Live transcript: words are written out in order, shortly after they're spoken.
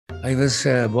I was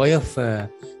a boy of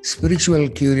spiritual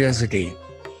curiosity.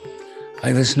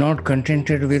 I was not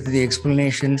contented with the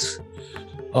explanations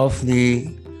of the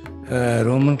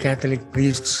Roman Catholic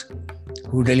priests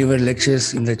who delivered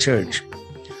lectures in the church.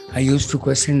 I used to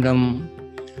question them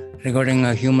regarding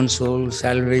a human soul,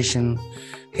 salvation,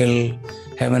 hell,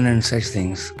 heaven, and such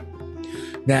things.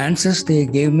 The answers they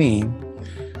gave me,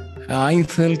 I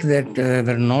felt that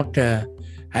were not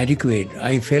adequate.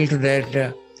 I felt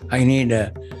that I need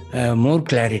more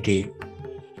clarity.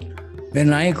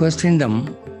 When I questioned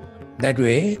them that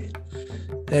way,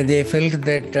 they felt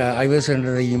that I was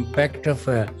under the impact of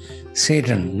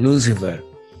Satan, Lucifer.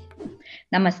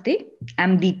 Namaste,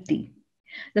 I'm Deepthi.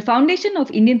 The foundation of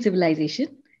Indian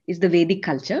civilization is the Vedic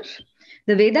culture.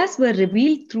 The Vedas were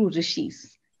revealed through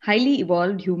Rishis, highly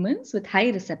evolved humans with high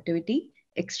receptivity,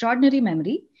 extraordinary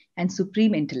memory, and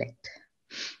supreme intellect.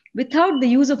 Without the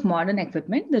use of modern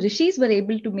equipment, the Rishis were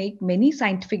able to make many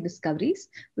scientific discoveries,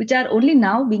 which are only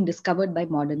now being discovered by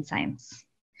modern science.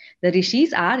 The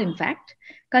Rishis are, in fact,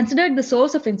 considered the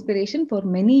source of inspiration for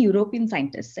many European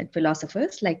scientists and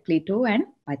philosophers like Plato and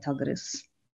Pythagoras.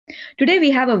 Today,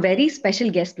 we have a very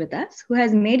special guest with us who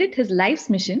has made it his life's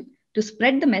mission to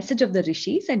spread the message of the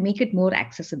Rishis and make it more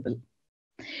accessible.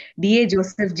 D.A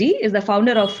Joseph Ji is the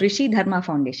founder of Rishi Dharma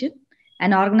Foundation,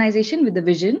 an organization with the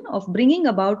vision of bringing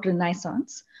about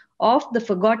renaissance of the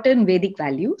forgotten Vedic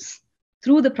values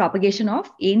through the propagation of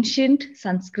ancient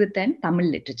Sanskrit and Tamil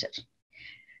literature.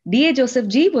 D.A Joseph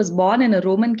Ji was born in a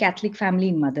Roman Catholic family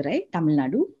in Madurai, Tamil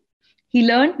Nadu. He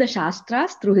learned the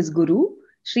Shastras through his guru,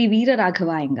 Sri Veera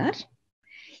Raghava Iyengar.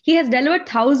 He has delivered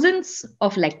thousands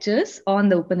of lectures on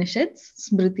the Upanishads,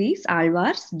 Smrithi-s,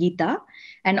 Alvars, Gita,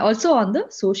 and also on the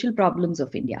social problems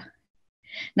of India.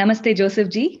 Namaste, Joseph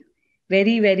Ji.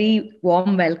 Very, very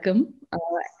warm welcome.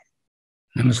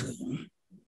 Namaste.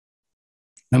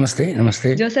 Namaste.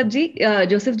 Namaste.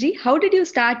 Joseph Ji, how did you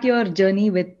start your journey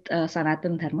with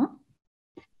Sanathana Dharma?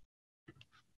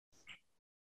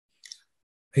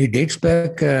 It dates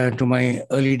back to my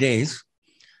early days.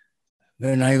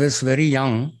 When I was very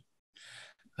young,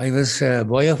 I was a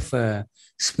boy of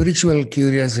spiritual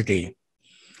curiosity.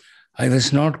 I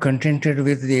was not contented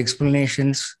with the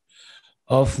explanations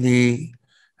of the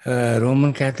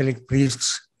Roman Catholic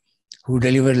priests who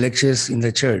delivered lectures in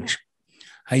the church.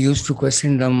 I used to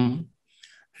question them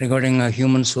regarding a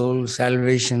human soul,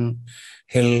 salvation,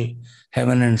 hell,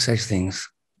 heaven, and such things.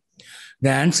 The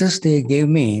answers they gave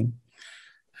me,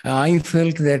 I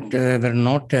felt that were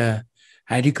not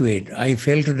adequate. I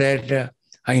felt that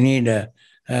I need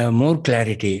more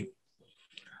clarity.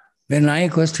 When I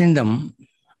questioned them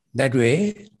that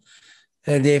way,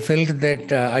 they felt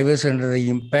that I was under the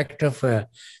impact of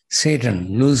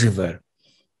Satan, Lucifer,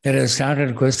 that I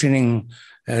started questioning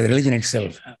religion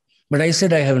itself. But I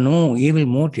said I have no evil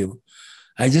motive.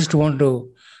 I just want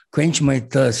to quench my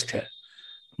thirst.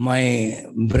 My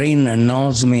brain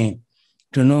gnaws me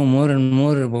to know more and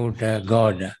more about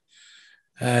God.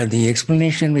 The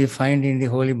explanation we find in the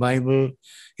Holy Bible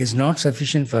is not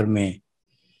sufficient for me.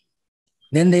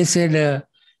 Then they said,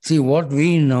 see, what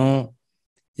we know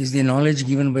is the knowledge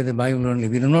given by the Bible only.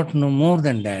 We do not know more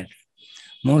than that.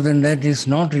 More than that is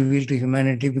not revealed to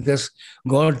humanity because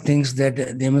God thinks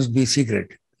that they must be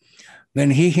secret. When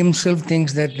He Himself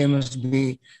thinks that they must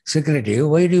be secretive,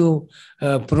 why do you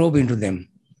probe into them?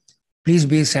 Please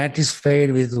be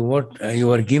satisfied with what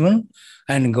you are given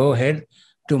and go ahead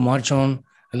to march on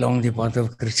along the path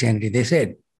of Christianity, they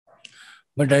said.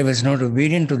 But I was not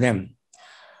obedient to them.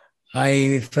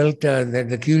 I felt that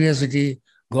the curiosity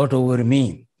got over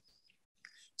me.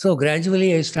 So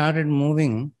gradually I started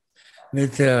moving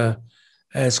with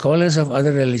scholars of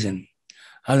other religion,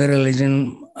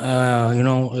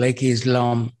 like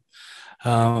Islam,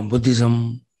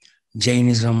 Buddhism,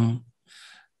 Jainism,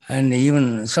 and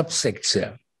even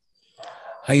subsects.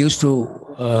 I used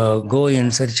to go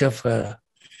in search of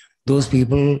those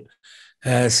people,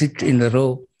 sit in the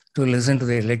row to listen to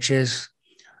their lectures.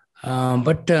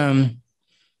 But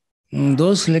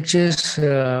those lectures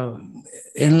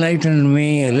enlightened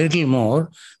me a little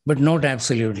more, but not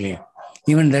absolutely.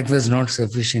 Even that was not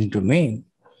sufficient to me.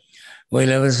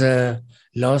 While I was a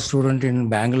law student in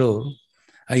Bangalore,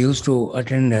 I used to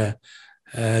attend the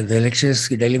lectures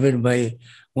delivered by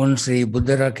one Sri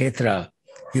Buddhara Ketra.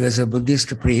 He was a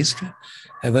Buddhist priest,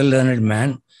 a well-learned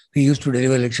man. He used to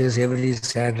deliver lectures every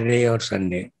Saturday or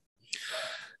Sunday.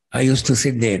 I used to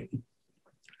sit there.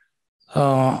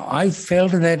 I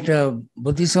felt that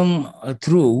Buddhism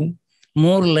threw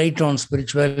more light on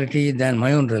spirituality than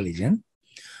my own religion,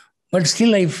 but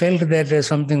still I felt that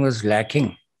something was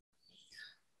lacking.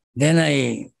 Then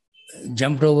I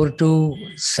jumped over to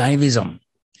Saivism.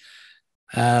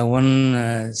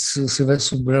 One Siva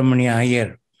Subramania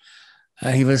Iyer,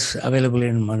 he was available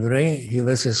in Madurai. He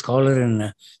was a scholar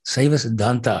in Saiva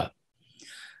Siddhanta.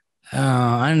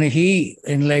 And he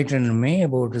enlightened me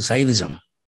about Saivism.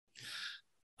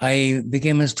 I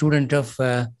became a student of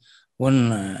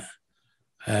one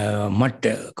mutt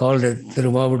called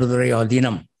Thiruvavadurai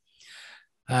Adinam.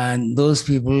 And those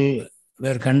people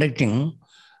were conducting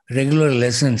regular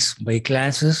lessons by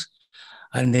classes,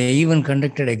 and they even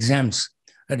conducted exams,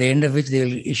 at the end of which they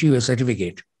will issue a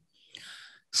certificate.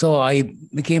 So I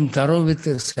became thorough with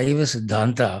Saiva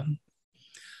Siddhanta.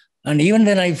 And even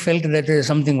then I felt that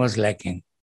something was lacking.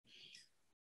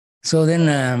 So then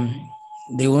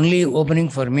the only opening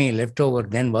for me left over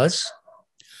then was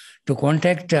to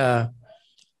contact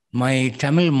my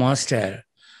Tamil master,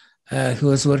 who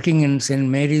was working in St.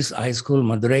 Mary's High School,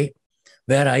 Madurai,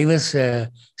 where I was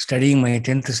studying my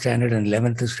 10th standard and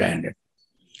 11th standard.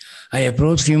 I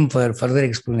approached him for further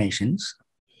explanations,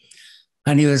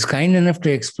 and he was kind enough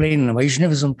to explain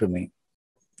Vaishnavism to me.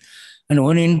 And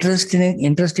one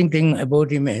interesting thing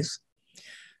about him is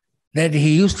that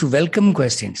he used to welcome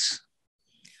questions.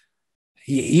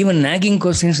 Even nagging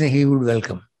questions he would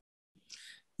welcome.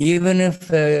 Even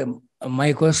if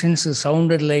my questions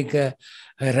sounded like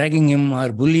ragging him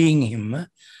or bullying him,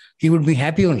 he would be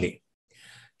happy only.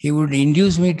 He would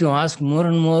induce me to ask more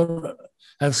and more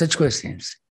of such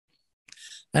questions.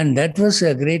 And that was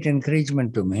a great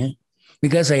encouragement to me,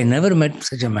 because I never met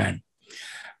such a man.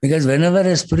 Because whenever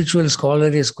a spiritual scholar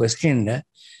is questioned,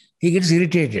 he gets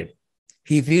irritated.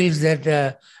 He feels that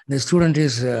the student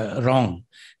is wrong.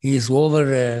 He is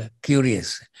over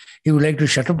curious. He would like to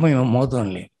shut up my mouth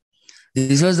only.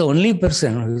 This was the only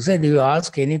person who said, you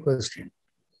ask any question.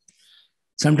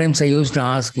 Sometimes I used to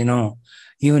ask,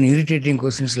 even irritating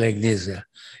questions like this.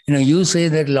 You say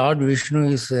that Lord Vishnu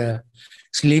is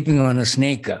sleeping on a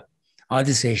snake,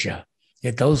 Adisesha,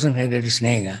 a 1,000-headed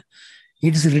snake.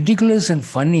 It's ridiculous and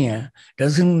funny.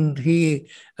 Doesn't he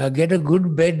get a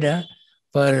good bed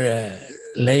for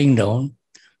lying down?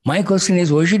 My question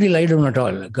is, why should he lie down at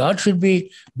all? God should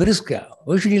be brisk.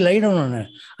 Why should he lie down on it?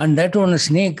 And that on a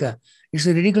snake? It's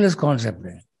a ridiculous concept.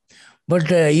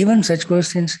 But even such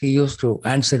questions, he used to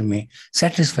answer me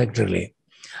satisfactorily.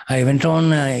 I went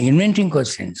on inventing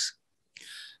questions.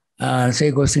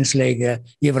 Say questions like,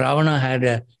 if Ravana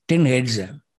had 10 heads,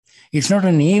 it's not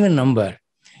an even number.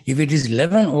 If it is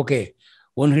 11, okay,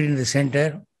 one head in the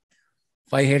center,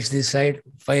 5 heads this side,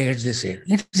 5 heads this side.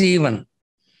 It's even.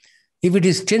 If it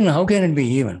is 10, how can it be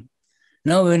even?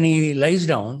 Now, when he lies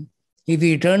down, if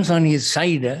he turns on his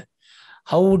side,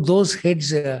 how would those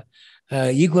heads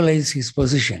equalize his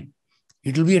position?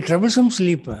 It will be a troublesome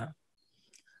sleep.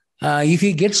 If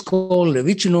he gets cold,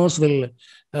 which nose will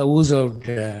ooze out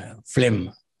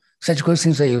phlegm? Such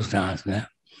questions I used to ask.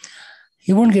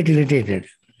 He won't get irritated.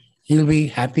 He will be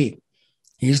happy.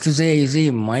 He used to say, you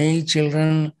see, my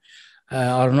children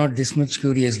are not this much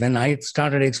curious. When I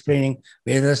started explaining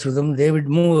Vedas to them, they would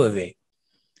move away.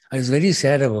 I was very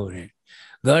sad about it.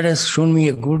 God has shown me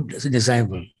a good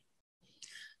disciple.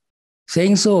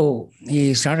 Saying so,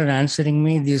 he started answering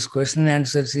me. This question and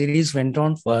answer series went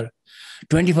on for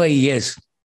 25 years,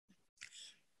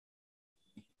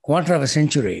 quarter of a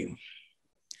century.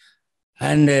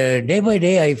 And day by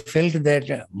day, I felt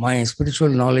that my spiritual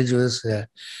knowledge was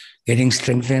getting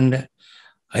strengthened.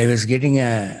 I was getting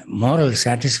a moral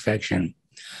satisfaction.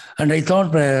 And I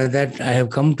thought that I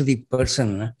have come to the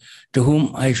person to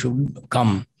whom I should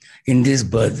come in this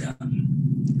birth.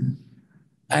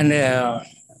 And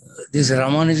this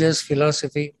Ramanuja's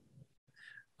philosophy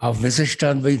of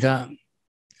Visishtadvaita,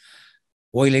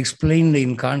 while explained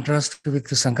in contrast with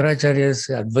Shankaracharya's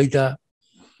Advaita,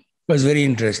 was very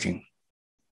interesting.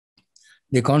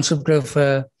 The concept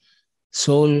of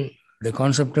soul, the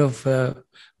concept of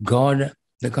God,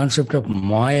 the concept of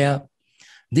Maya,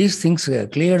 these things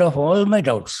cleared off all my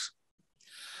doubts.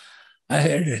 I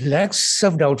had lakhs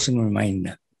of doubts in my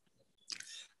mind.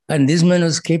 And this man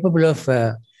was capable of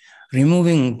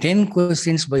removing 10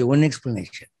 questions by one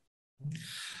explanation.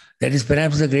 That is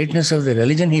perhaps the greatness of the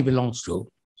religion he belongs to.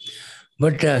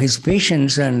 But his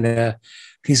patience and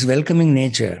his welcoming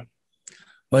nature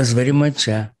was very much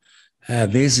a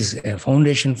basis, a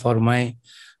foundation for my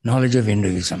knowledge of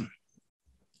Hinduism.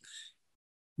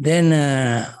 Then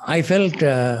I felt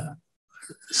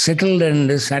settled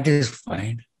and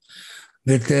satisfied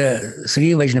with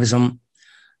Sri Vaishnavism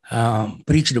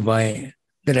preached by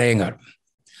the Iyengar.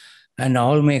 And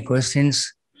all my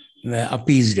questions were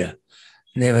appeased.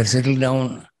 They were settled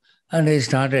down, and I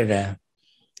started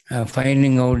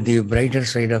finding out the brighter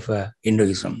side of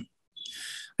Hinduism.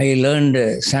 I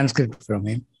learned Sanskrit from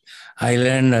him. I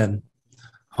learned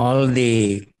all the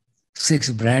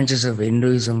 6 branches of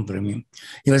Hinduism from him.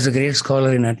 He was a great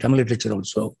scholar in Tamil literature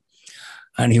also.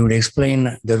 And he would explain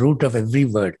the root of every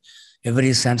word,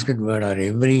 every Sanskrit word or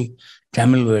every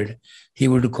Tamil word. He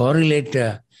would correlate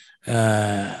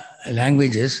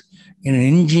languages in an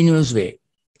ingenious way.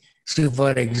 So,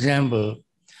 for example,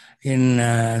 in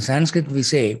Sanskrit we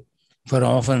say, for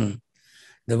often,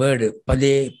 the word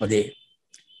pade, pade.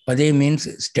 Pade means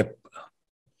step.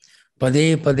 Pade,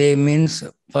 pade means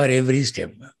for every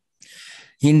step.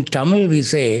 In Tamil we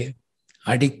say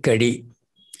adikkadi.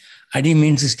 Adi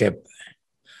means step.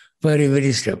 For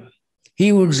every step. He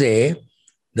would say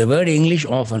the word English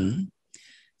often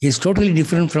is totally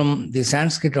different from the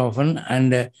Sanskrit often and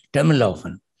Tamil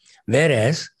often.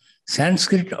 Whereas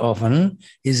Sanskrit often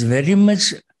is very much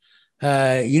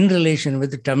in relation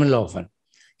with Tamil often.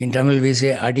 In Tamil we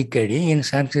say adikkadi, in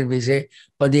Sanskrit we say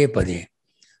pade pade.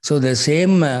 So the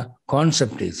same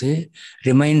concept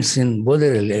remains in both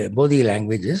the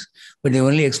languages, but the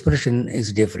only expression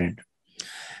is different.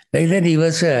 Like that, he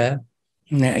was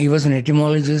an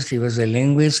etymologist, he was a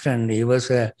linguist, and he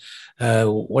was a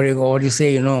what do you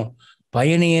say,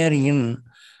 pioneer in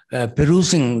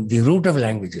perusing the root of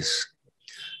languages.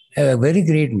 A very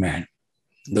great man.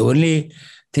 The only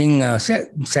thing,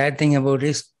 sad thing about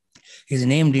his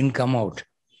name didn't come out.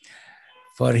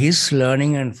 For his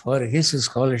learning and for his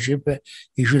scholarship,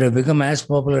 he should have become as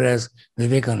popular as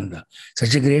Vivekananda.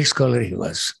 Such a great scholar he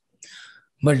was.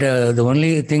 But the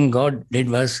only thing God did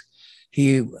was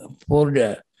he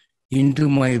poured into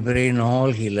my brain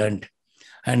all he learned.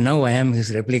 And now I am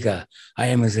his replica. I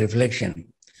am his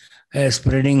reflection,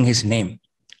 spreading his name.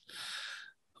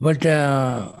 But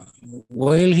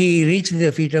while he reached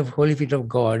the holy feet of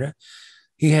God,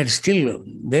 he had still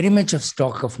very much of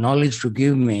stock of knowledge to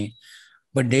give me,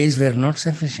 but days were not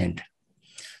sufficient.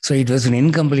 So it was an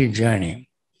incomplete journey.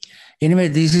 Anyway,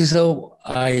 this is how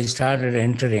I started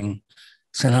entering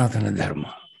Sanathana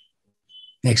Dharma.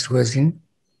 Next question.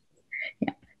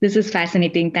 Yeah, this is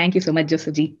fascinating. Thank you so much,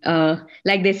 Joseph ji.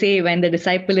 Like they say, when the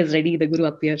disciple is ready, the guru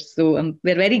appears. So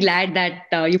we're very glad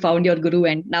that you found your guru,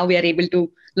 and now we are able to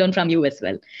learn from you as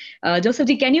well. Joseph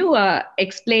ji, can you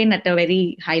explain at a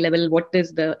very high level what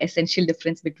is the essential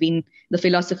difference between the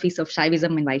philosophies of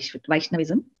Shaivism and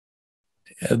Vaishnavism?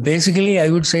 Basically, I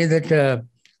would say that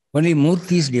only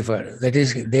Murtis differ. That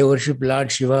is, they worship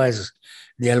Lord Shiva as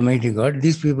the Almighty God.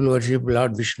 These people worship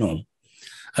Lord Vishnu.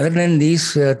 Other than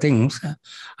these things,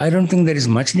 I don't think there is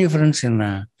much difference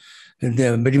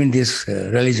between these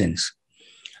religions.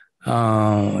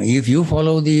 If you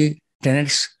follow the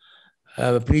tenets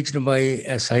preached by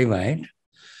a Saivite,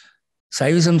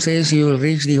 Saivism says you will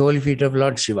reach the holy feet of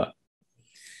Lord Shiva.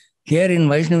 Here in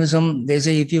Vaishnavism, they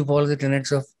say if you follow the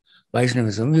tenets of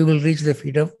Vaishnavism, you will reach the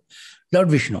feet of Lord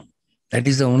Vishnu. That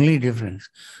is the only difference.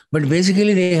 But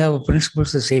basically, they have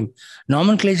principles the same.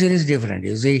 Nomenclature is different.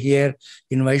 You see here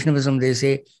in Vaishnavism, they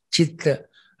say Chit,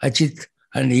 Achit,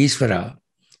 and Ishvara.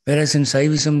 Whereas in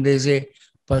Saivism, they say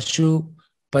Pashu,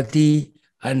 Pati,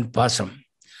 and Pasam.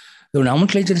 The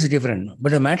nomenclature is different,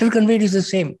 but the matter conveyed is the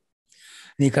same.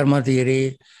 The karma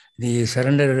theory, the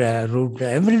surrender route,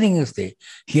 everything is there.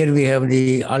 Here we have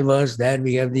the alvas, there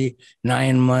we have the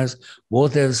nayanmas.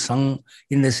 Both have sung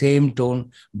in the same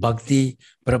tone. Bhakti,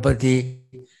 prapati,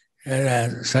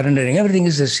 surrendering, everything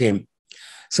is the same.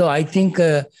 So I think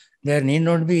there need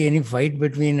not be any fight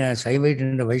between Saivite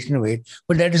and Vaishnavite,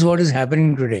 but that is what is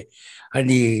happening today. At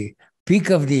the peak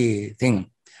of the thing,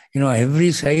 every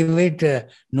Saivite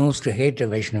knows to hate a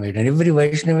Vaishnavite, and every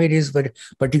Vaishnavite is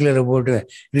particular about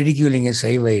ridiculing a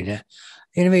Saivite.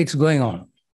 Anyway, it's going on.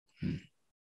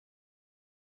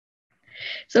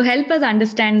 So help us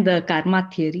understand the karma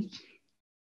theory.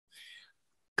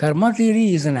 Karma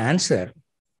theory is an answer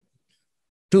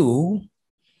to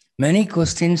many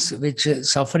questions which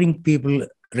suffering people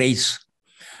raise.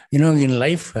 In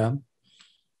life,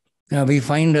 we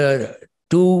find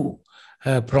two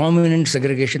prominent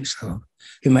segregations of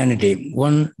humanity.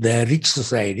 One, the rich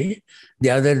society,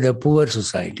 the other, the poor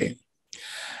society.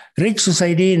 Rich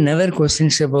society never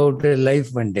questions about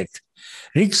life and death.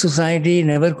 Rich society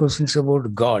never questions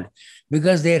about God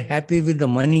because they are happy with the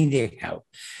money they have.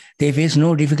 They face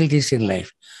no difficulties in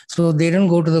life. So they don't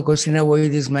go to the question of why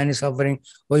this man is suffering,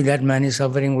 why that man is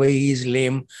suffering, why he is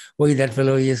lame, why that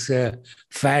fellow is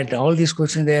fat. All these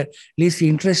questions, they are least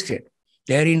interested.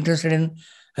 They are interested in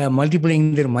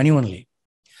multiplying their money only.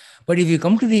 But if you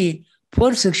come to the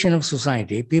poor section of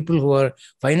society, people who are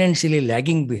financially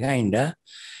lagging behind,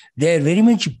 they are very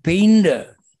much pained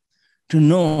to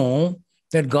know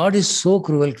that God is so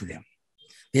cruel to them.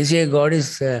 They say God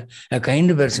is a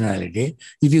kind personality.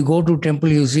 If you go to temple,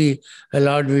 you see a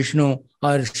Lord Vishnu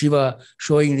or Shiva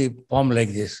showing the palm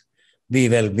like this. Be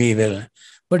well, be well.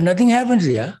 But nothing happens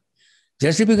here.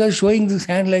 Just because showing this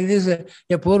hand like this,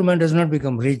 a poor man does not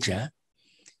become rich.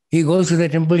 He goes to the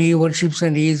temple, he worships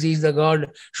and he sees the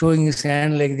God showing his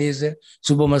hand like this,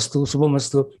 Subhamastu,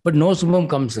 Subhamastu, but no Subham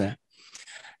comes.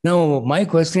 Now, my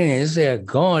question is,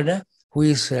 God who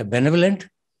is benevolent,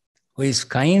 who is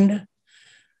kind,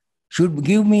 should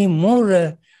give me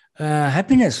more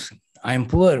happiness. I'm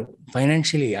poor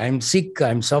financially, I'm sick,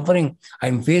 I'm suffering,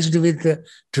 I'm faced with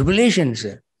tribulations.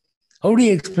 How do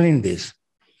you explain this?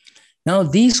 Now,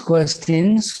 these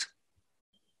questions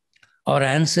are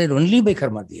answered only by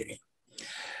karma theory.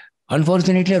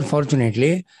 Unfortunately or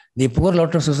fortunately, the poor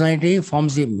lot of society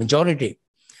forms the majority.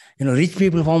 Rich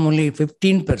people form only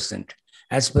 15%.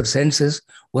 As per census,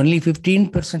 only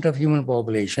 15% of human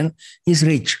population is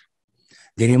rich.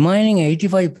 The remaining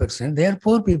 85%, they are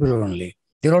poor people only.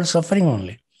 They're all suffering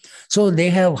only. So they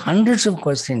have hundreds of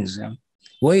questions.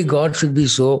 Why God should be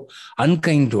so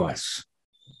unkind to us?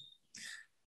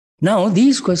 Now,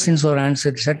 these questions are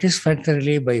answered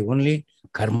satisfactorily by only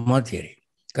karma theory.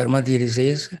 Karma theory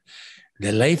says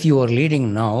the life you are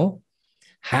leading now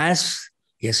has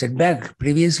a setback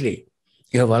previously.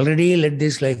 You have already led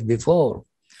this life before.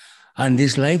 And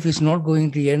this life is not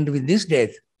going to end with this death.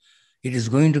 It is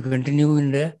going to continue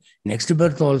in the next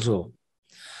birth also.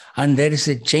 And there is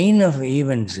a chain of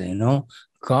events,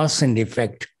 cause and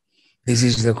effect. This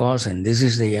is the cause and this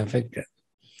is the effect.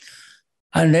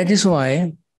 And that is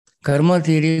why karma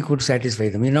theory could satisfy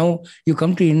them. You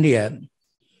come to India,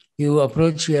 you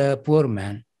approach a poor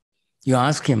man, you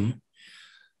ask him,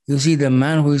 you see the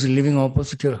man who is living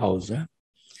opposite your house,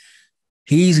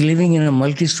 he is living in a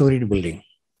multi-storied building,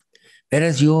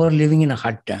 whereas you are living in a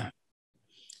hut.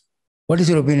 What is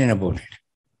your opinion about it?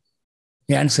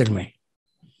 He answered me.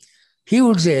 He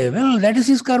would say, well, that is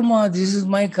his karma, this is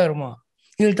my karma.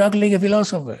 He will talk like a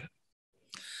philosopher.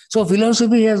 So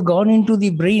philosophy has gone into the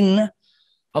brain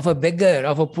of a beggar,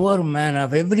 of a poor man,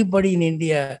 of everybody in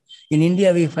India. In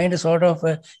India, we find a sort of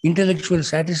intellectual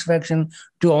satisfaction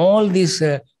to all these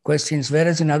questions,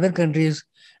 whereas in other countries,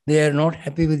 they are not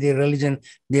happy with their religion.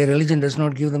 Their religion does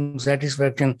not give them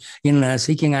satisfaction in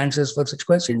seeking answers for such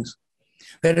questions.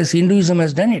 Whereas Hinduism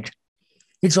has done it.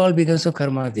 It's all because of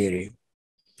karma theory.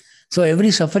 So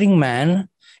every suffering man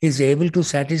is able to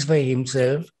satisfy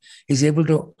himself, is able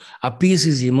to appease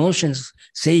his emotions,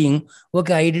 saying,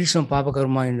 okay, I did some papa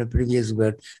karma in the previous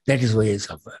birth, that is why I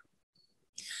suffer.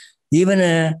 Even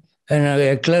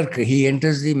a clerk, he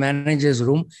enters the manager's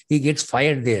room, he gets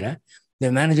fired there.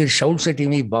 The manager shouts at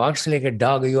him, he barks like a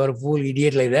dog, you are a fool,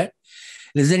 idiot, like that.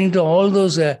 Listening to all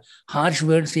those harsh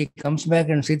words, he comes back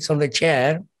and sits on the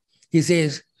chair. He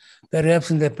says, perhaps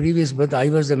in the previous birth, I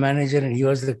was the manager and he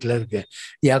was the clerk.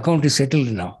 The account is settled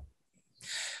now.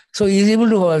 So he is able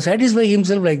to satisfy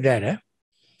himself like that.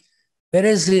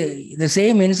 Whereas the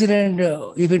same incident,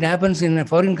 if it happens in a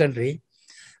foreign country,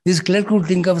 this clerk would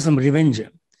think of some revenge.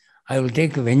 I will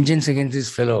take vengeance against this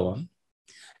fellow.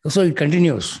 So it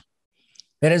continues.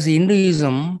 Whereas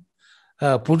Hinduism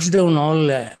puts down all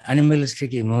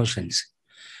animalistic emotions.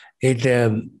 It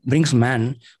brings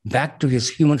man back to his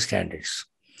human standards.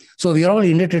 So we are all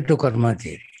indebted to karma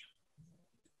theory.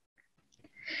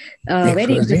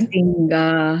 Very interesting.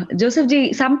 Joseph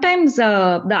ji, sometimes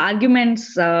the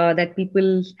arguments that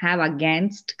people have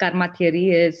against karma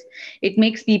theory is it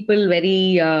makes people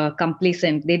very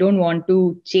complacent. They don't want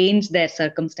to change their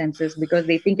circumstances because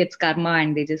they think it's karma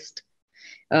and they just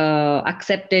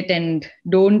accept it and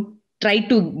don't try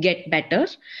to get better.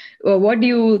 What do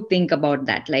you think about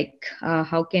that? Like,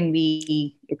 how can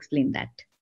we explain that?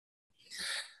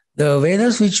 The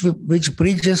Vedas, which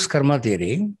preaches karma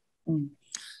theory,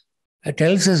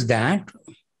 tells us that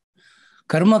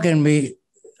karma can be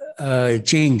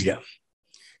changed.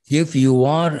 If you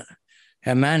are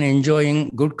a man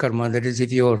enjoying good karma, that is,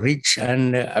 if you are rich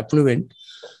and affluent,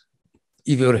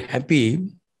 if you are happy,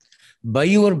 by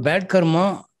your bad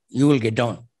karma, you will get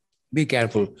down. Be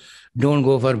careful. Don't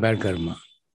go for bad karma.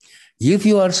 If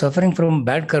you are suffering from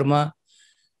bad karma,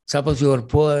 suppose you are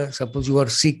poor, suppose you are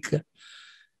sick,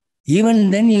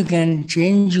 even then you can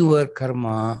change your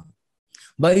karma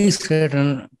by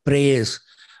certain prayers,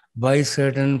 by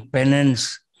certain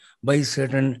penance, by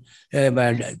certain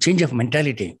change of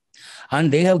mentality.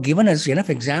 And they have given us enough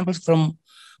examples from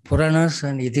Puranas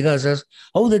and Itihasas,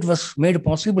 how that was made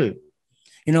possible.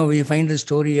 We find the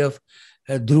story of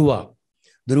Dhruva.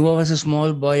 Dhruva was a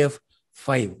small boy of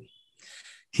 5.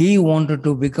 He wanted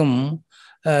to become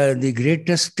the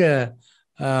greatest, a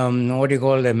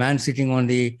man sitting on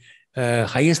the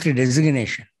highest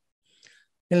designation.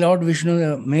 The Lord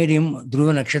Vishnu made him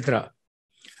Dhruva Nakshatra.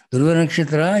 Dhruva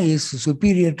Nakshatra is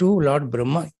superior to Lord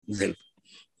Brahma himself.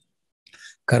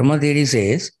 Karma theory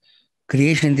says,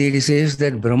 creation theory says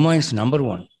that Brahma is number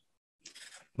one.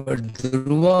 But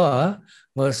Dhruva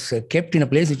was kept in a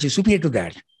place which is superior to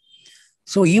that.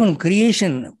 So even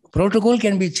creation protocol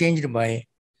can be changed by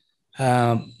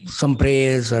some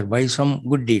prayers or by some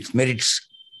good deeds, merits.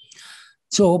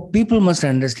 So people must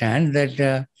understand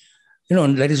that,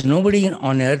 there is nobody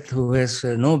on earth who has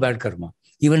no bad karma.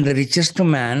 Even the richest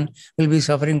man will be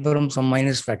suffering from some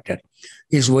minus factor.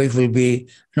 His wife will be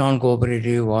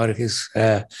non-cooperative, or his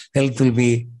health will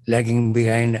be lagging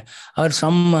behind, or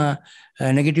some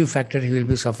negative factor he will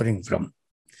be suffering from.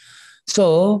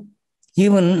 So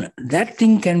even that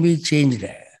thing can be changed,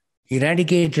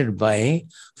 eradicated by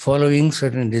following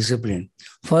certain discipline.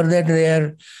 For that,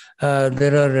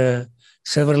 there are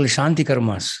several Shanti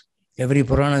karmas. Every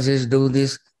Purana says, do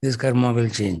this karma will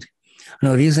change.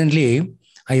 Now, recently,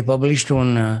 I published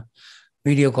one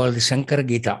video called the Shankara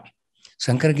Gita.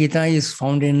 Shankara Gita is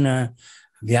found in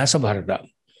Vyasa Bharata.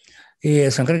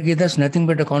 Shankara Gita is nothing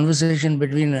but a conversation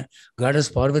between Goddess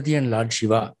Parvati and Lord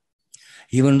Shiva.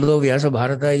 Even though Vyasa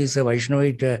Bharata is a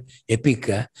Vaishnavite epic,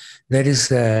 there is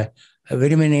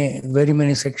very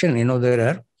many sections, there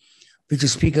are, which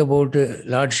speak about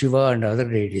Lord Shiva and other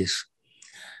deities.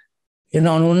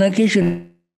 On one occasion,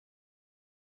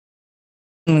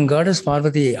 Goddess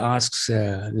Parvati asks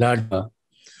Lord, "Oh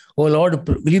Lord,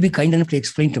 will you be kind enough to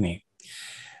explain to me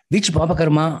which Papa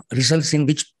Karma results in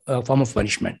which form of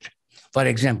punishment? For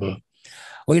example,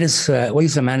 why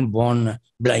is a man born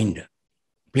blind?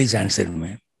 Please answer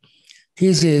me."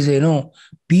 He says,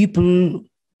 people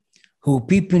who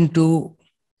peep into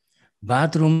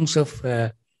bathrooms of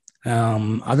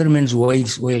other men's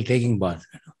wives while taking bath,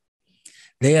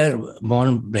 they are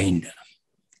born blind.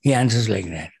 He answers like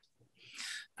that.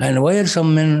 And why are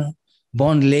some men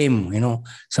born lame?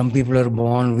 Some people are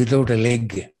born without a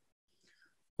leg.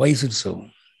 Why is it so?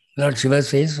 Lord Shiva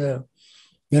says,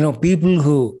 people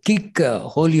who kick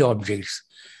holy objects,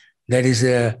 that is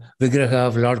a Vigraha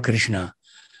of Lord Krishna.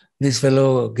 This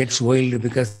fellow gets wild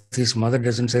because his mother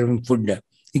doesn't serve him food.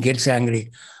 He gets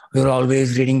angry. You're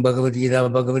always reading Bhagavad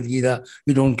Gita.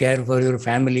 You don't care for your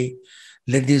family.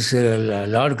 Let this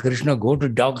Lord Krishna go to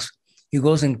dogs. He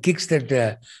goes and kicks that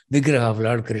Vigraha of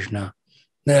Lord Krishna.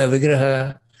 The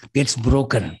Vigraha gets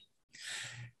broken.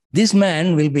 This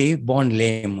man will be born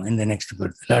lame in the next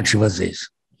birth, Lord Shiva says.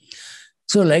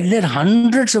 So like that,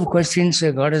 hundreds of questions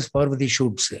Goddess Parvati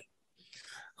shoots.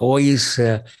 Why is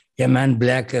a man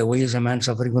black? Why is a man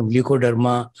suffering from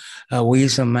leukoderma? Why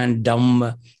is a man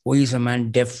dumb? Why is a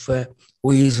man deaf?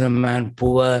 Why is a man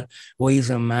poor? Why is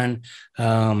a man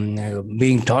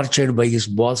being tortured by his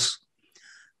boss?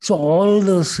 So all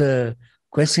those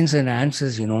questions and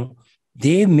answers,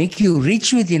 they make you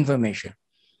rich with information.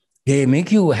 They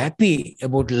make you happy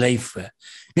about life.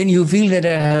 Then you feel that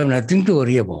I have nothing to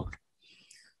worry about.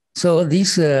 So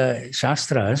these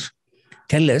Shastras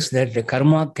tell us that the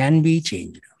karma can be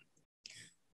changed.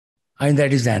 And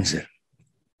that is the answer.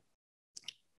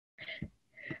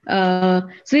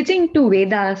 Switching to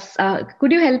Vedas,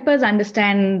 could you help us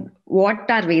understand what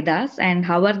are Vedas and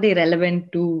how are they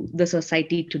relevant to the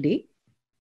society today?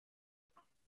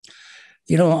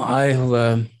 I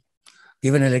have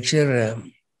given a lecture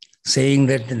saying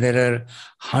that there are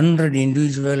 100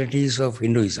 individualities of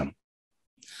Hinduism.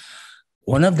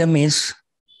 One of them is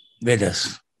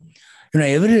Vedas.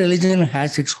 Every religion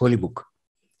has its holy book.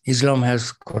 Islam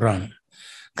has Quran.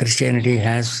 Christianity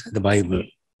has the Bible.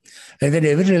 Like that,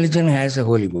 every religion has a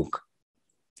holy book.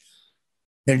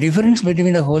 The difference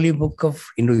between the holy book of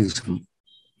Hinduism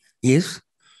is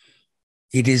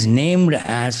it is named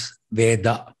as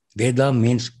Veda. Veda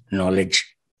means knowledge.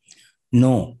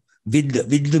 No. Vid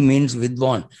means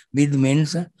vidwan. Vid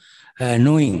means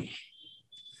knowing.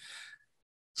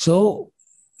 So,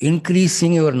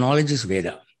 increasing your knowledge is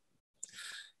Veda.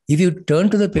 If you turn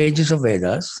to the pages of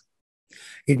Vedas,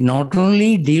 it not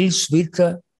only deals with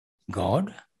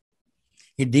God,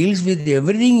 it deals with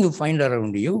everything you find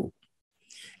around you.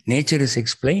 Nature is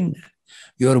explained.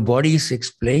 Your body is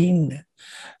explained.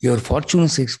 Your fortune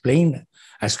is explained.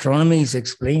 Astronomy is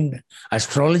explained.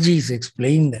 Astrology is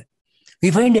explained. We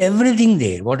find everything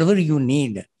there. Whatever you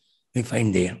need, we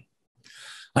find there.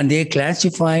 And they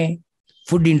classify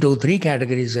food into 3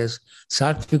 categories as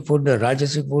sattvic food,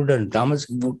 rajasic food, and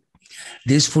tamasic food.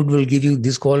 This food will give you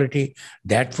this quality.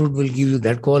 That food will give you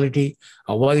that quality.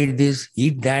 Avoid this,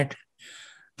 eat that.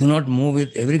 Do not move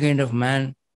with every kind of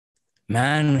man.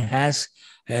 Man has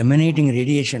emanating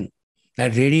radiation.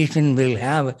 That radiation will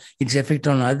have its effect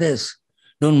on others.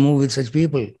 Don't move with such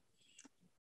people.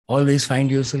 Always find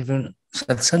yourself in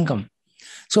satsangam.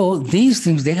 So these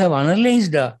things, they have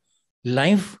analyzed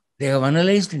life, they have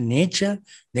analyzed nature,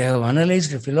 they have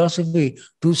analyzed philosophy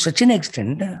to such an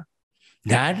extent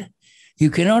that you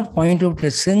cannot point out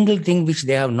a single thing which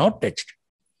they have not touched.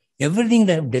 Everything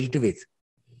they have dealt with,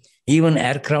 even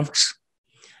aircrafts,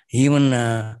 even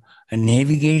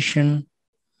navigation,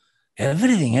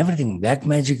 everything, black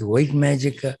magic, white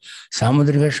magic,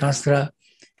 Samudrika Shastra,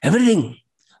 everything.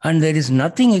 And there is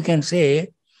nothing you can say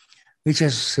which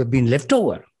has been left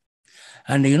over.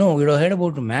 And you have heard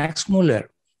about Max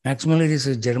Muller. Max Muller is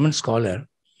a German scholar.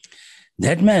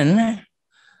 That man,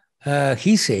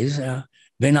 he says,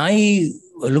 when I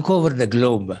look over the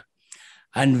globe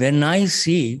and when I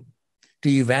see to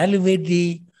evaluate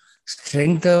the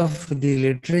strength of the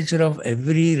literature of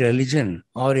every religion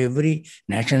or every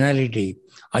nationality,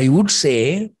 I would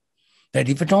say that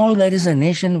if at all there is a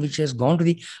nation which has gone to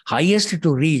the highest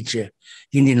to reach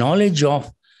in the knowledge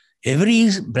of every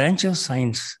branch of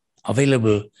science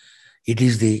available, it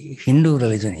is the Hindu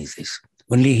religion, he says.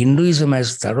 Only Hinduism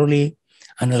has thoroughly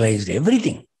analyzed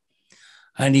everything.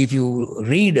 And if you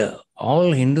read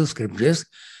all Hindu scriptures,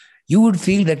 you would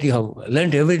feel that you have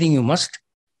learned everything you must.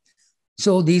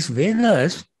 So these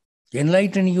Vedas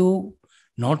enlighten you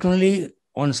not only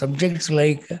on subjects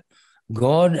like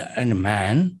God and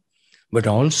man, but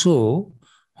also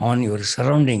on your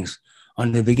surroundings,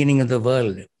 on the beginning of the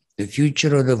world, the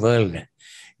future of the world,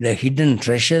 the hidden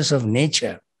treasures of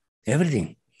nature,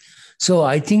 everything. So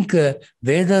I think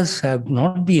Vedas have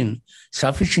not been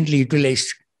sufficiently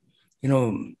utilized.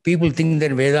 People think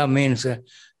that Veda means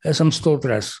some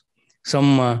stotras,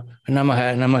 some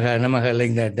namaha, namaha, namaha,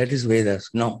 like that. That is Vedas.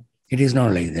 No, it is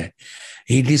not like that.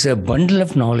 It is a bundle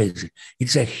of knowledge.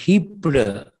 It's a heaped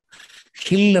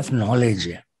hill of knowledge.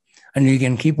 And you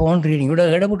can keep on reading. You would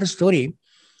have heard about a story.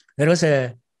 There was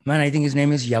a man, I think his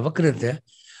name is Yavakrita.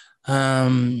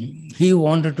 He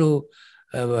wanted to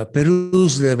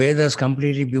peruse the Vedas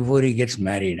completely before he gets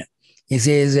married. He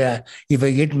says, if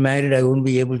I get married, I won't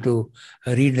be able to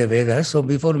read the Vedas. So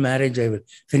before marriage, I will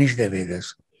finish the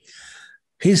Vedas.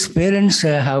 His parents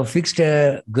have fixed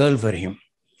a girl for him.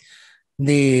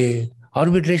 The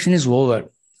arbitration is over.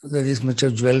 This much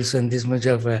of jewels and this much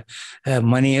of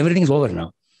money, everything is over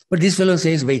now. But this fellow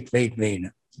says, wait.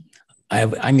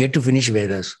 I'm yet to finish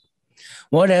Vedas.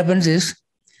 What happens is,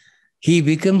 he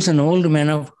becomes an old man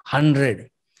of 100.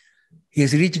 He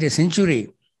has reached a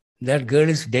century. That girl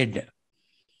is dead.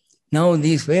 Now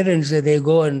these parents, they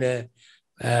go and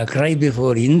cry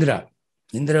before Indra.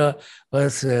 Indra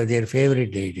was their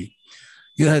favorite deity.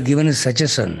 You have given us such a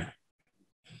son.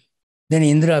 Then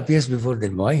Indra appears before the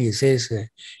boy. He says,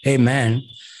 hey man,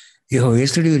 you have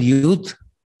wasted your youth.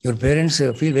 Your parents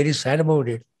feel very sad about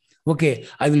it. Okay,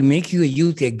 I will make you a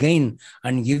youth again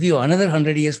and give you another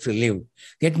 100 years to live.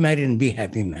 Get married and be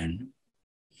happy, man.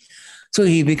 So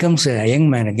he becomes a young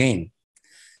man again.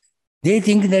 They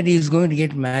think that he is going to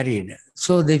get married.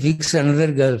 So they fix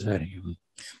another girl for him.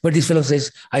 But this fellow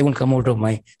says, I won't come out of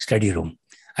my study room.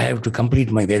 I have to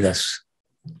complete my Vedas.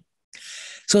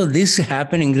 So this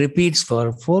happening repeats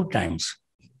for 4 times.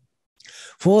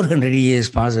 400 years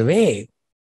pass away.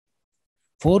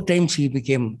 4 times he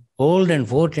became old and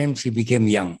 4 times he became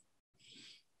young.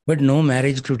 But no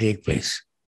marriage to take place.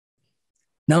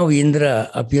 Now Indra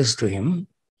appears to him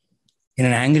in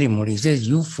an angry mood. He says,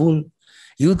 you fool,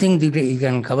 you think that you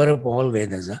can cover up all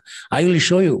Vedas. Huh? I will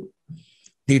show you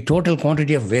the total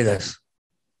quantity of Vedas.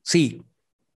 See,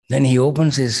 then he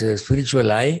opens his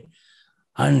spiritual eye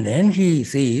and then he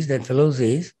sees, that fellow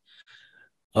says,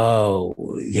 a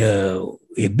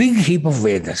big heap of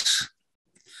Vedas.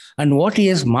 And what he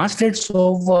has mastered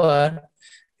so far,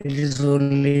 it is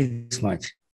only this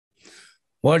much.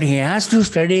 What he has to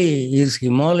study is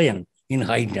Himalayan in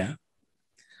height.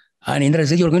 And Indra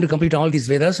says, you're going to complete all these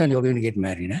Vedas and you're going to get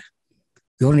married.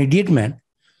 You're an idiot, man.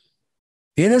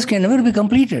 Vedas can never be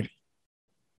completed.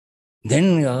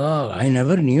 Then, I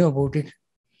never knew about it.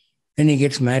 Then he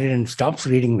gets married and stops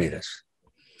reading Vedas.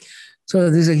 So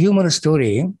this is a humorous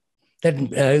story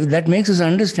that makes us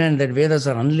understand that Vedas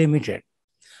are unlimited.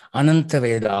 Ananta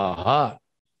Vedaha.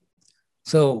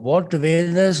 So what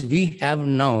Vedas we have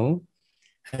now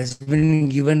has been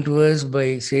given to us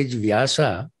by sage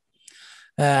Vyasa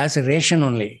as a ration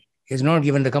only. He has not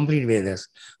given the complete Vedas.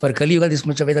 For Kali Yuga, this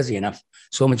much of Vedas is enough.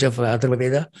 So much of Atharva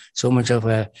Veda, so much of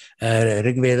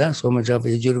Rig Veda, so much of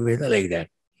Yajur Veda, like that.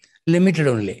 Limited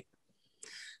only.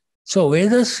 So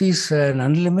Vedas is an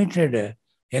unlimited,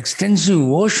 extensive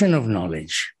ocean of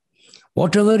knowledge.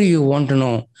 Whatever you want to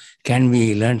know can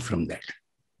be learned from that.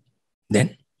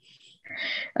 then.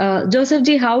 Joseph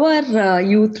ji, how are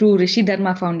you through Rishi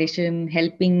Dharma Foundation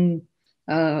helping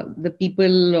the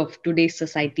people of today's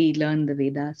society learn the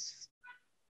Vedas?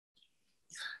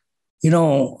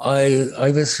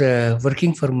 I was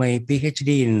working for my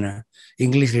PhD in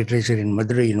English literature in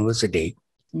Madurai University.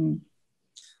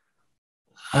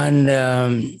 And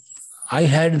I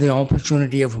had the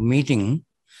opportunity of meeting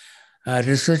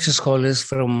research scholars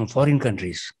from foreign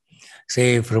countries,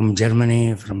 say from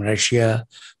Germany, from Russia,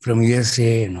 from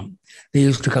USA. They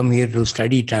used to come here to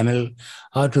study Tamil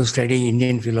or to study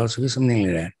Indian philosophy, something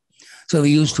like that. So we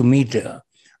used to meet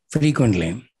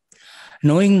frequently.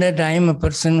 Knowing that I am a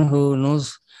person who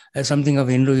knows something of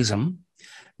Hinduism,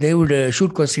 they would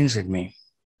shoot questions at me.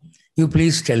 You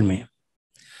please tell me.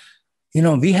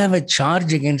 We have a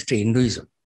charge against Hinduism.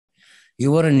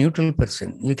 You are a neutral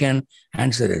person. You can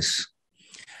answer this.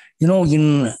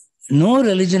 In no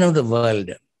religion of the world,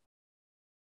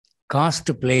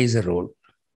 caste plays a role.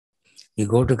 You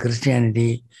go to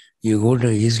Christianity, you go to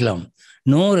Islam.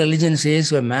 No religion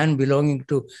says a man belonging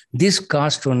to this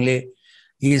caste only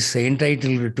is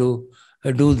entitled to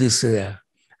do this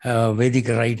Vedic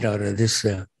rite or this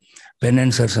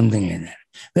penance or something like that.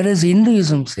 Whereas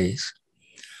Hinduism says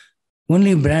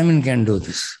only Brahmin can do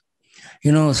this.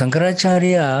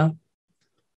 Shankaracharya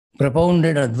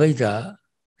propounded Advaita,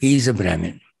 he is a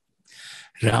Brahmin.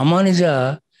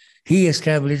 Ramanuja, he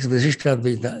established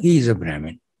Visishtadvaita, he is a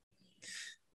Brahmin.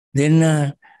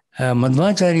 Then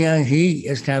Madhvacharya, he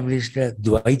established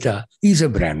Dvaita, he is a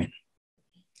Brahmin.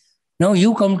 Now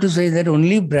you come to say that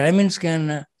only Brahmins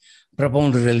can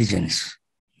propound religions.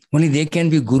 Only they can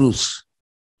be gurus.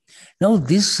 Now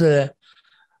this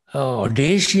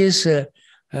audacious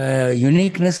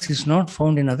uniqueness is not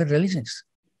found in other religions.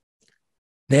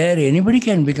 There anybody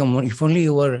can become, if only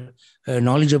you are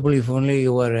knowledgeable, if only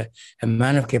you are a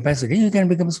man of capacity, you can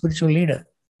become a spiritual leader.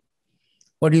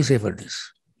 What do you say for this?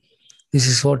 This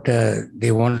is what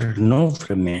they wanted to know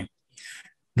from me.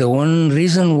 The one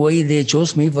reason why they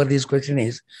chose me for this question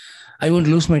is I won't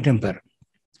lose my temper.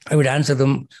 I would answer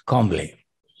them calmly.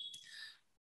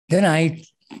 Then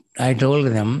I told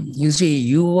them, you see,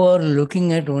 you are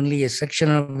looking at only a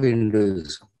section of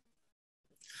Hinduism.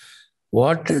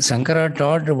 What Sankara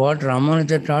taught, what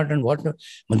Ramanuja taught, and what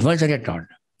Madhvacharya taught,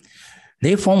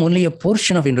 they form only a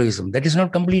portion of Hinduism. That is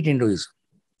not complete Hinduism.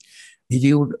 If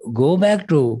you go back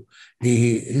to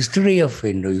the history of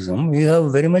Hinduism, we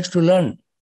have very much to learn.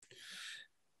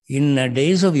 In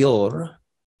days of yore,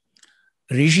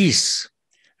 rishis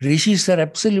are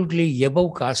absolutely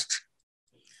above caste.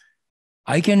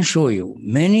 I can show you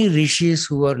many rishis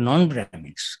who are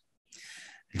non-Brahmins.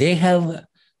 They have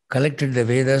collected the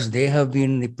Vedas. They have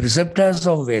been the preceptors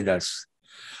of Vedas.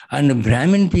 And the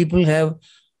Brahmin people have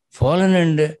fallen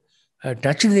and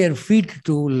touched their feet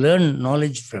to learn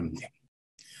knowledge from them.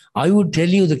 I would tell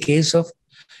you the case of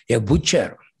a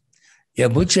butcher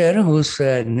whose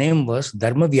name was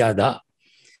Dharmavyada.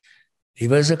 He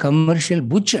was a commercial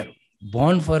butcher,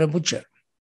 born for a butcher.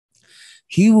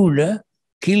 He would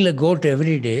kill a goat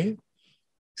every day,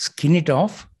 skin it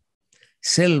off,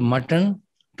 sell mutton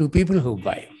to people who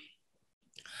buy.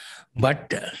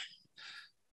 But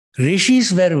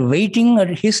rishis were waiting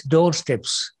at his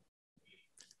doorsteps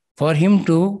for him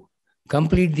to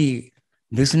complete the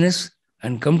business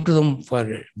and come to them for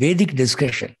Vedic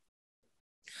discussion.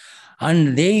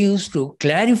 And they used to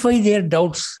clarify their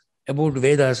doubts about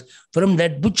Vedas from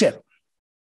that butcher.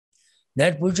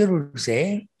 That butcher would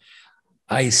say,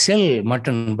 I sell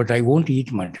mutton, but I won't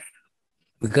eat mutton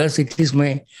because it is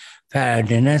my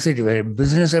dynasty,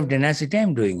 business of dynasty,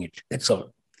 I'm doing it. That's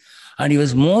all. And he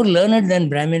was more learned than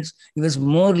Brahmins. He was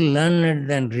more learned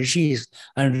than rishis.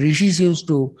 And rishis used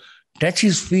to touch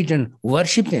his feet and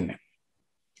worship him.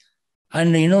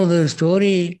 And, the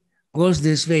story goes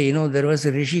this way. There was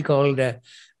a rishi called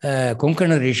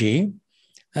Konkana Rishi.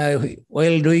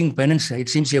 While doing penance, it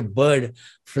seems a bird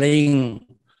flying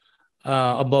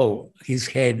above his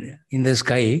head in the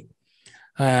sky.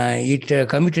 It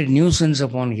committed nuisance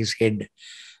upon his head.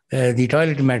 The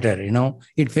toilet matter,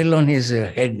 it fell on his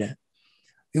head.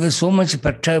 He was so much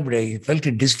perturbed. He felt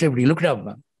disturbed. He looked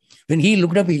up. When he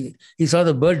looked up, he saw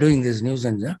the bird doing this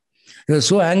nuisance. He was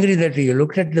so angry that he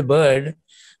looked at the bird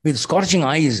with scorching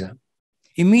eyes.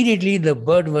 Immediately, the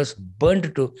bird was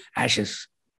burnt to ashes.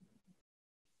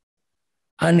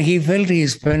 And he felt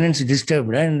his penance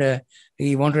disturbed and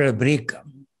he wanted a break.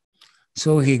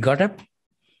 So he got up.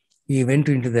 He went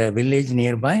into the village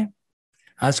nearby,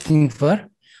 asking for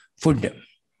food.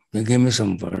 They gave me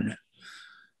some food.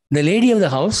 The lady of the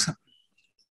house,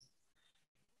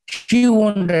 she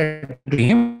wanted to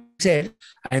him, said,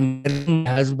 I'm serving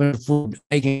my husband food.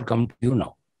 I can come to you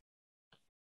now.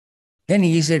 Then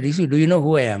he said, Rishi, do you know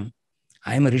who I am?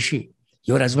 I am a Rishi.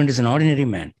 Your husband is an ordinary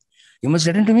man. You must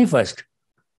attend to me first.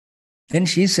 Then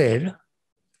she said,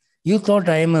 you thought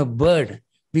I am a bird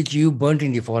which you burnt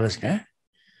in the forest. Eh?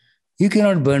 You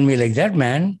cannot burn me like that,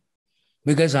 man,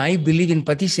 because I believe in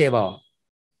Pati Seva.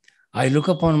 I look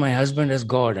upon my husband as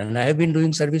God, and I have been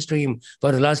doing service to him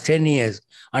for the last 10 years.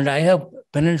 And I have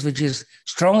penance which is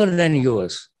stronger than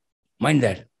yours. Mind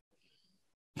that.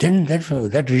 Then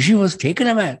that Rishi was taken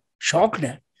aback, shocked.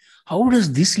 How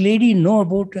does this lady know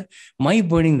about my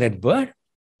burning that bird?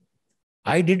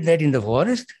 I did that in the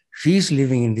forest. She is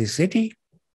living in this city.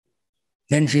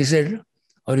 Then she said,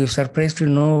 are you surprised to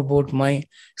know about my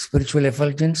spiritual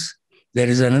effulgence? There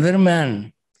is another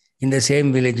man in the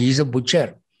same village. He is a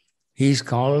butcher. He is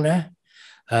called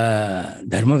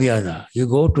Dharmavyada. You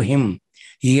go to him.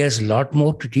 He has a lot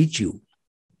more to teach you.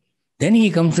 Then he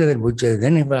comes to the butcher.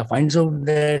 Then he finds out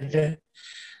that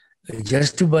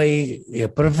just by a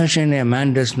profession, a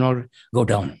man does not go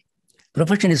down.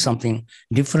 Profession is something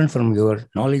different from your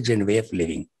knowledge and way of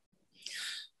living.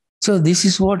 So this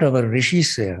is what our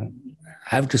rishis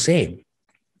have to say.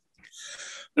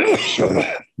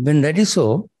 When that is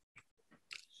so,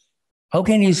 how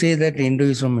can you say that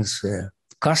Hinduism is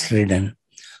caste-ridden?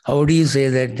 How do you say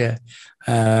that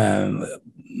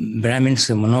Brahmins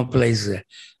monopolize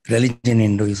religion in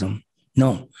Hinduism?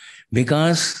 No,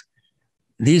 because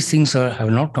these things have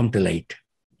not come to light.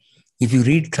 If you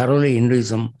read thoroughly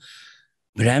Hinduism,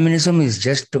 Brahminism is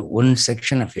just one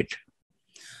section of it.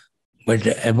 But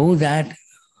above that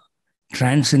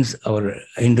transcends our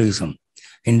Hinduism.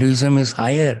 Hinduism is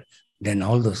higher than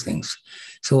all those things.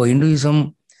 So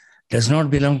Hinduism does not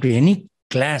belong to any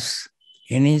class,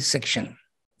 any section.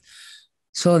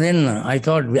 So then I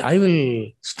thought I will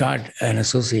start an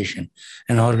association,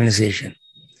 an organization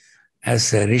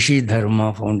as a Rishi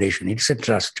Dharma Foundation. It's a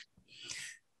trust.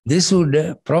 This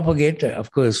would propagate,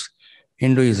 of course,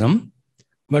 Hinduism,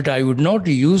 but I would not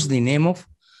use the name of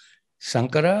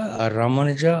Sankara or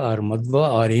Ramanuja or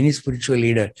Madhva or any spiritual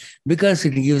leader because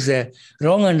it gives a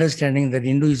wrong understanding that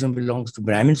Hinduism belongs to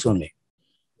Brahmins only.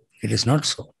 It is not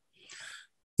so.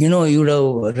 You know, you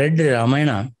would have read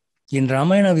Ramayana. In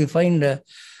Ramayana, we find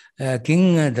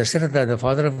King Dasharatha, the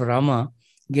father of Rama,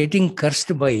 getting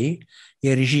cursed by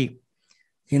a rishi.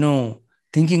 You know,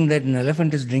 thinking that an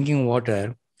elephant is drinking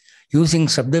water, using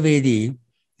Sabdavedi,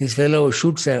 this fellow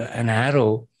shoots an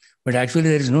arrow, but actually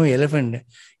there is no elephant.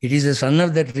 It is the son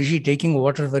of that rishi taking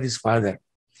water for his father.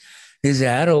 This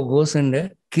arrow goes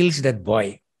and kills that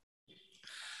boy.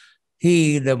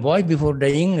 The boy before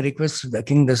dying requests the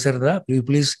King Dasharatha, will you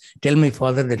please tell my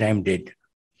father that I am dead.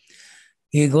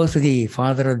 He goes to the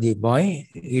father of the boy.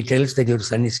 He tells that your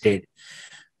son is dead.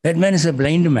 That man is a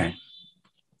blind man,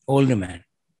 old man.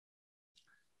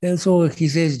 And so he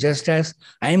says, just as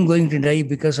I am going to die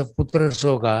because of Putra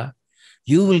Soka,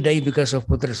 you will die because of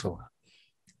Putra Soka.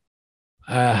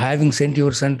 Having sent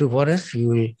your son to forest, you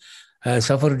will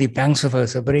suffer the pangs of a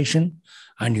separation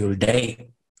and you will die.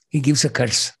 He gives a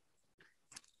curse.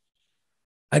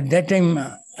 At that time,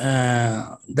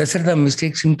 Dasharatha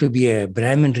mistakes him to be a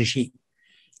Brahmin rishi.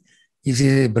 He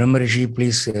says, Brahma Rishi,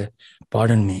 please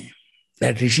pardon me.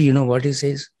 That rishi, you know what he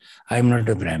says? I am not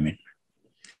a Brahmin.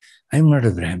 I am not a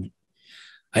Brahmin.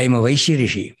 I am a Vaishya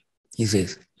rishi, he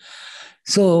says.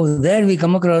 So there we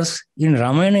come across in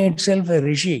Ramayana itself a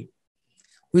rishi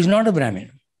who is not a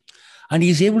Brahmin. And he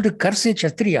is able to curse a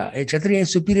Kshatriya. A Kshatriya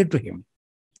is superior to him.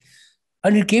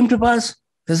 And it came to pass,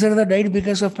 Dasharatha died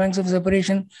because of pangs of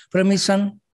separation from his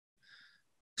son.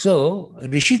 So,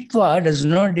 Rishitva does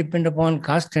not depend upon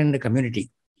caste and community.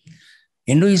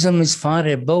 Hinduism is far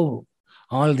above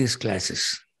all these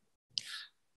classes.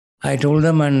 I told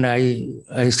them and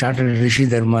I started Rishi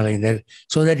Dharma like that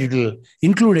so that it will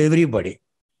include everybody.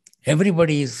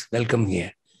 Everybody is welcome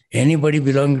here. Anybody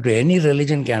belonging to any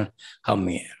religion can come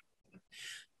here.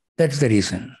 That's the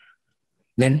reason.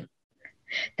 Then?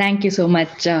 Thank you so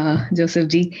much, Joseph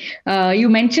ji. You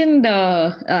mentioned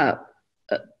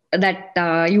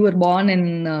that you were born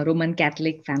in a Roman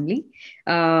Catholic family,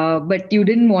 but you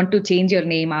didn't want to change your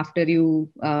name after you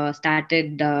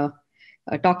started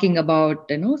talking about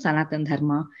Sanathana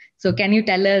Dharma. So can you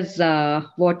tell us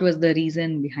what was the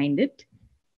reason behind it?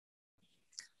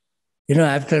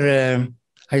 After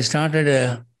I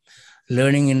started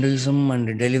learning Hinduism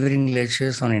and delivering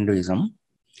lectures on Hinduism,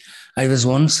 I was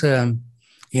once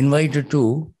invited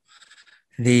to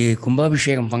the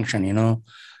Kumbhabhishekam function,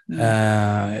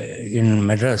 in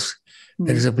Madras.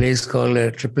 There is a place called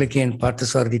Triplicane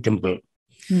Parthasarathi Temple.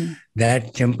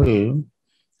 That temple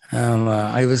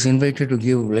I was invited to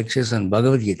give lectures on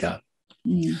Bhagavad Gita.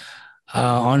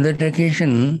 On that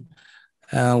occasion,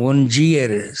 one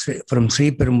Jiyer from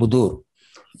Sri Perumbudur,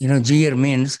 Jiyer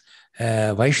means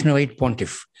Vaishnavite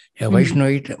pontiff, a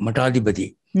Vaishnavite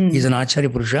Matadipati. He is an Acharya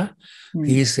Purusha.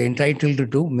 He is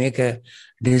entitled to make a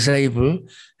disciple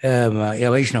a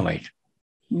Vaishnavite.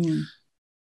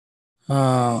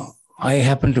 I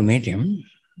happened to meet him.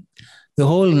 The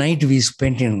whole night we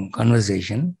spent in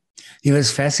conversation. He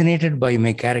was fascinated by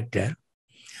my character.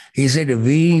 He said,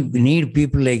 we need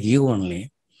people like you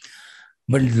only.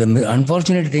 But the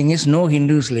unfortunate thing is, no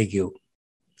Hindus like you.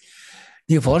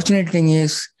 The fortunate thing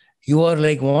is, you are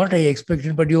like what I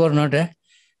expected, but you are not a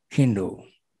Hindu.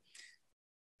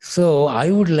 So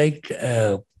I would like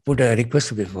to put a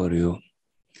request before you.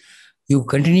 You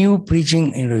continue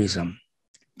preaching Hinduism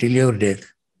till your death.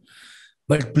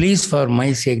 But please, for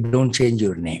my sake, don't change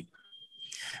your name.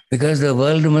 Because the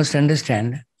world must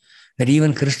understand that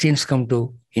even Christians come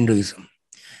to Hinduism.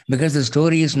 Because the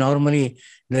story is normally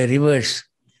the reverse.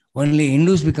 Only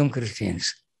Hindus become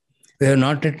Christians. We have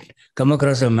not yet come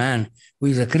across a man who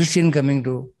is a Christian coming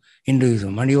to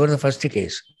Hinduism. And you are the first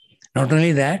case. Not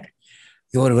only that,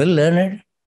 you are well learned.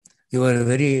 You are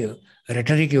very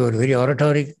rhetoric. You are very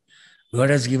oratoric. God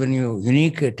has given you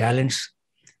unique talents.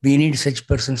 We need such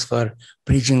persons for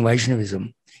preaching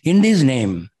Vaishnavism. In this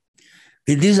name,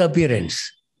 with this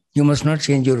appearance, you must not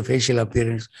change your facial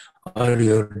appearance or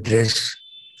your dress.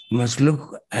 You must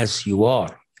look as you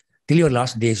are. Till your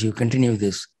last days, you continue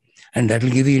this. And that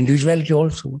will give you individuality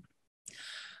also.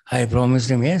 I promised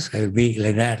him, yes, I will be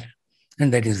like that.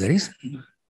 And that is the reason.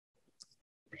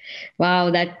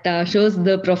 Wow, that shows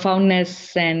the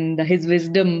profoundness and his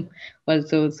wisdom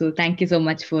also. So thank you so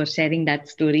much for sharing that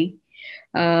story.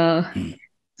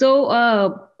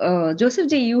 Joseph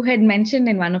Ji, you had mentioned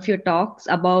in one of your talks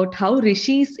about how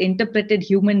rishis interpreted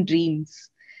human dreams.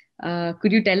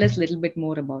 Could you tell us a little bit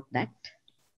more about that?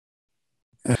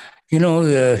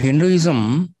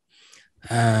 Hinduism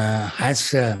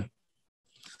has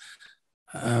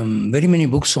very many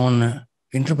books on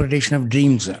interpretation of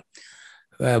dreams.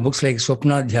 Books like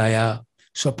Swapnadhyaya,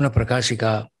 Swapna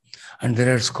Prakashika, and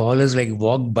there are scholars like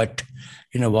Vagbhat.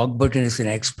 Vagbhat is an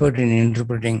expert in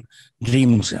interpreting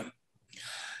dreams.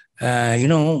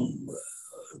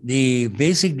 The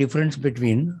basic difference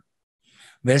between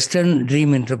Western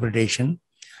dream interpretation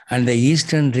and the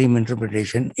Eastern dream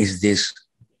interpretation is this.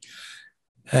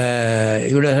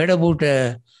 You would have heard about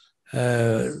a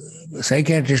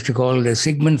psychiatrist called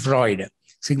Sigmund Freud.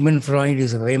 Sigmund Freud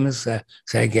is a famous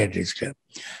psychiatrist.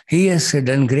 He has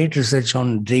done great research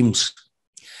on dreams.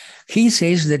 He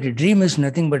says that a dream is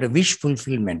nothing but a wish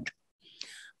fulfillment.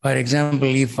 For example,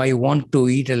 if I want to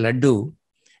eat a laddu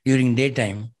during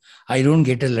daytime, I don't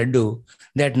get a laddu.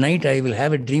 That night I will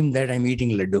have a dream that I'm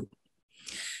eating laddu.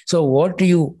 So what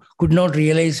you could not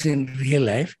realize in real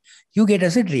life, you get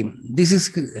as a dream. This is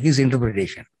his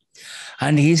interpretation.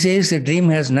 And he says the dream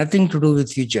has nothing to do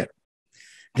with future.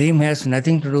 Dream has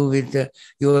nothing to do with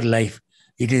your life.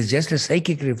 It is just a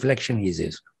psychic reflection, he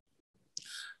says.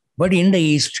 But in the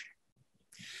East,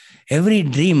 every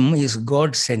dream is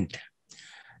God sent.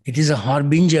 It is a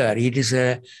harbinger. It is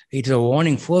a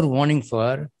warning, forewarning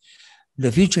for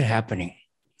the future happening.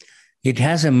 It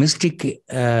has a mystic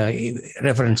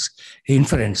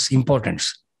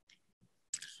importance.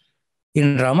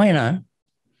 In Ramayana,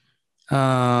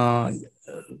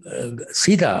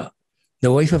 Sita,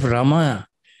 the wife of Rama,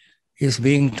 is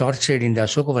being tortured in the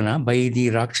Ashokavana by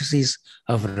the Rakshasas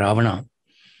of Ravana.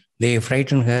 They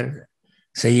frighten her,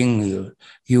 saying,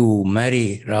 you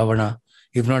marry Ravana,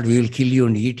 if not, we will kill you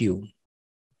and eat you.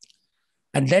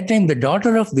 At that time, the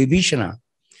daughter of Vibhishana,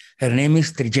 her name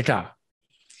is Trijata,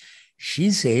 she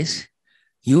says,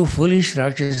 you foolish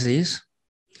Rakshasas,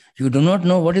 you do not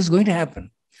know what is going to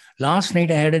happen. Last night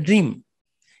I had a dream.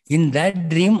 In that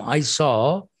dream, I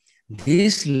saw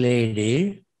this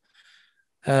lady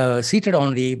seated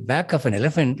on the back of an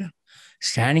elephant,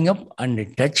 standing up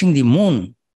and touching the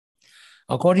moon.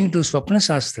 According to Swapna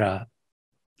Shastra,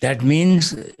 that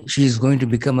means she is going to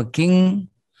become a king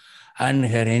and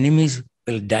her enemies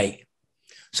will die.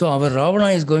 So our Ravana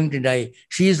is going to die.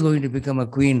 She is going to become a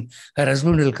queen. Her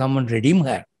husband will come and redeem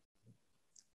her.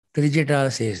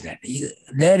 Trijata says that.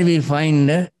 There we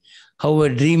find how a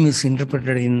dream is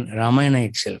interpreted in Ramayana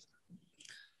itself.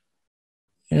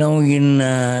 In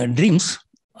dreams,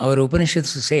 our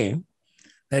Upanishads say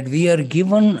that we are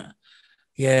given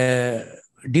a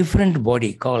different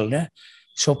body called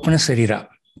Swapna Sarira.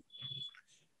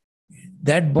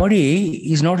 That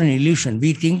body is not an illusion.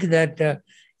 We think that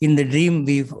in the dream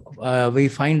we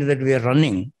find that we are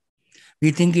running.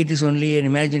 We think it is only an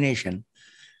imagination.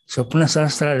 Swapna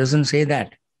Shastra doesn't say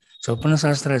that. Swapna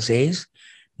Shastra says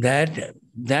that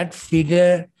that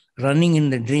figure running in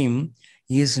the dream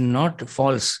is not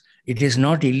false. It is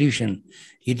not illusion.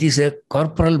 It is a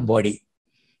corporal body.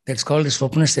 That's called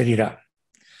Swapna Sarira.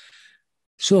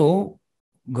 So,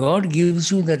 God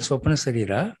gives you that Swapna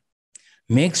Sarira,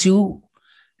 makes you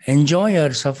enjoy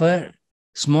or suffer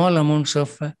small amounts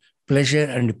of pleasure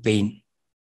and pain.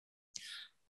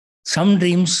 Some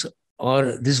dreams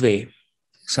are this way.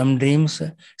 Some dreams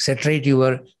saturate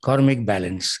your karmic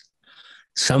balance.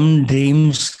 Some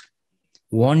dreams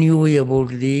warn you about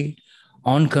the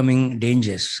oncoming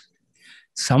dangers.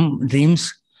 Some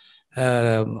dreams,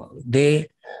 they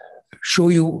show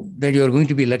you that you are going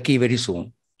to be lucky very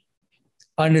soon.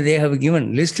 And they have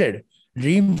given listed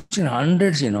dreams in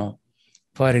hundreds,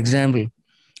 For example,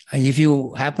 if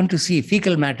you happen to see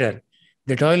fecal matter,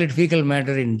 the toilet fecal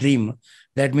matter in dream,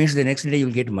 that means the next day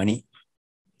you'll get money.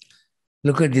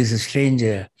 Look at this strange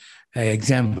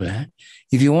example.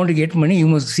 If you want to get money, you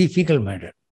must see fecal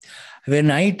matter. When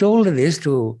I told this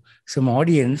to some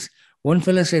audience, one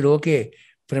fellow said, okay,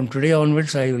 from today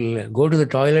onwards, I will go to the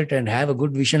toilet and have a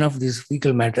good vision of this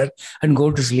fecal matter and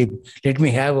go to sleep. Let me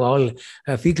have all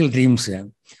fecal dreams.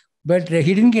 But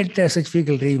he didn't get such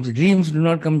fecal dreams. Dreams do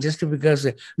not come just because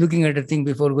looking at a thing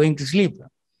before going to sleep.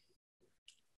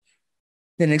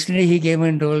 The next day he came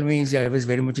and told me, I was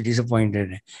very much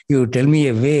disappointed. You tell me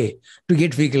a way to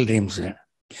get fecal dreams.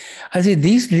 I said,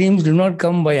 these dreams do not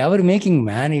come by our making,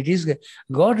 man. It is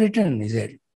God written, he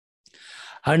said.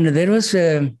 And there was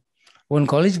one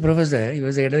college professor, he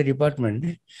was the head of the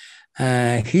department.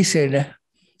 He said,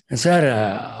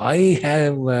 sir, I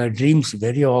have dreams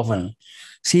very often,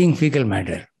 seeing fecal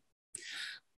matter.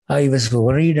 I was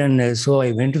worried, and so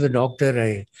I went to the doctor.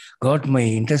 I got my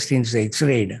intestines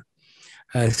x-rayed.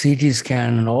 CT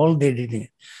scan and all they did.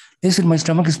 They said, my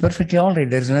stomach is perfectly all right.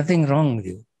 There's nothing wrong with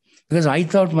you. Because I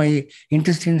thought my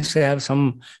intestines have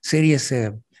some serious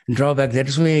drawback.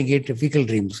 That's why I get fecal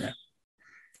dreams.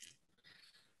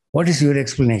 What is your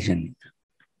explanation?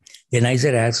 Then I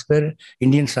said, as per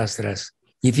Indian Shastras,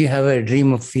 if you have a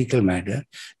dream of fecal matter,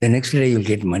 the next day you'll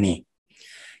get money.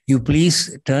 You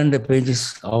please turn the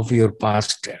pages of your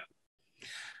past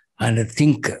and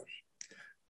think,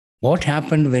 what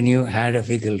happened when you had a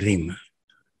fecal dream?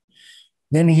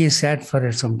 Then he sat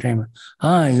for some time.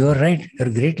 You're right. You're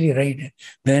greatly right.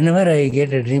 Whenever I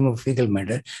get a dream of fecal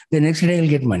matter, the next day I'll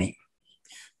get money.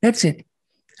 That's it.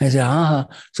 I said,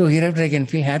 so hereafter I can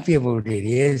feel happy about it.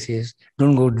 Yes.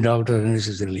 Don't go to doctor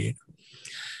unnecessarily.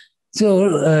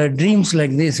 So dreams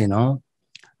like this,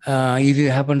 if you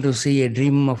happen to see a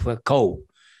dream of a cow,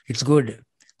 it's good.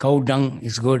 Cow dung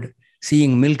is good.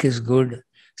 Seeing milk is good.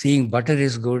 Seeing butter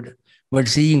is good. But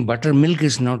seeing buttermilk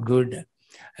is not good.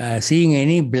 Seeing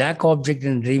any black object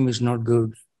in a dream is not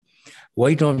good.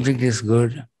 White object is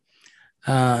good.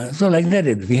 So like that,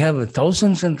 we have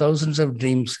thousands and thousands of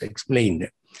dreams explained.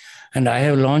 And I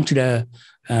have launched 2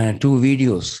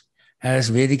 videos as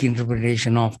Vedic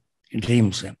interpretation of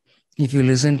dreams. If you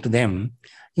listen to them,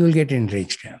 you will get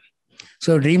enriched.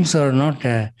 So dreams are not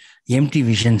empty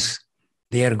visions.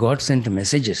 They are God-sent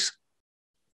messages.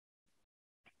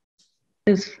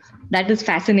 That is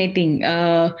fascinating.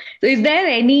 So is there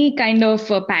any kind of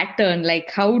pattern?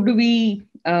 Like how do we,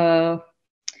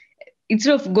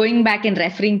 instead of going back and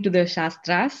referring to the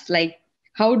Shastras, like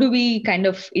how do we kind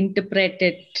of interpret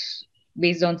it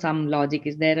based on some logic?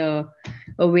 Is there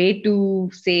a way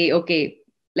to say, okay,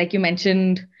 like you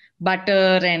mentioned,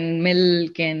 butter and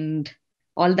milk and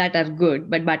all that are good,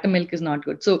 but buttermilk is not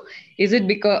good. So is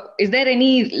there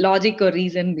any logic or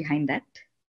reason behind that?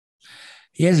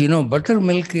 Yes,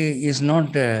 buttermilk is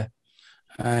not a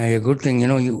good thing.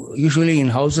 Usually in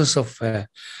houses of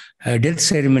death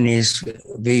ceremonies,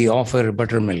 we offer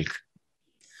buttermilk.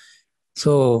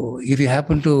 So if you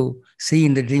happen to see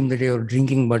in the dream that you're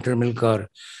drinking buttermilk or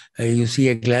you see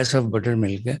a glass of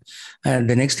buttermilk, and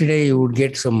the next day you would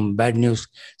get some bad news,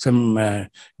 some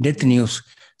death news,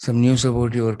 some news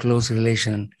about your close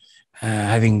relation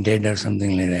having dead or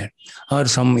something like that, or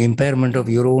some impairment of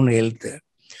your own health.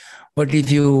 But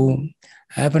if you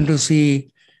happen to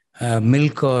see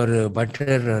milk or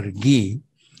butter or ghee,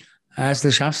 as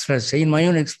the Shastras say, in my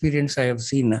own experience, I have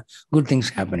seen good things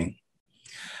happening.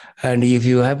 And if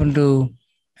you happen to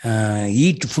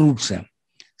eat fruits,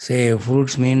 say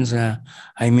fruits means,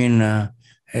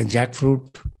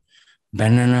 jackfruit,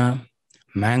 banana,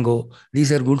 mango,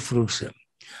 these are good fruits.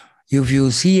 If you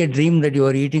see a dream that you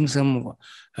are eating some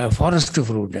forest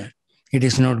fruit, it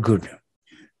is not good.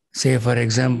 Say, for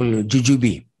example,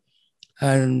 jujube,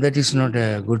 that is not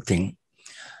a good thing.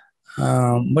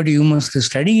 But you must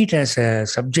study it as a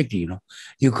subject,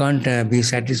 You can't be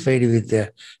satisfied with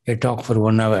a talk for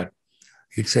 1 hour.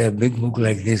 It's a big book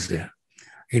like this.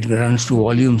 It runs to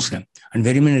volumes. And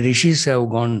very many rishis have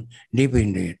gone deep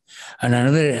into it. And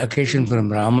another occasion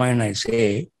from Ramayana, I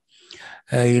say,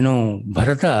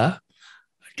 Bharata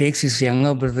takes his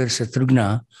younger brother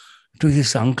Shatrugna to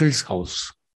his uncle's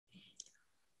house.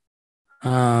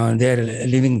 They're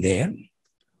living there.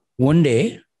 One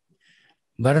day,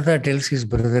 Bharata tells his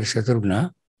brother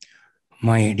Shatrugna,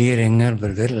 my dear younger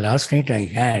brother, last night I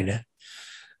had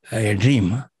a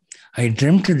dream. I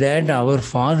dreamt that our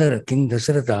father, King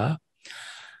Dasharatha,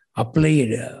 applied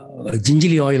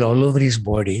gingerly oil all over his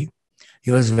body.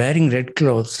 He was wearing red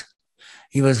clothes.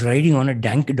 He was riding on a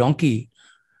donkey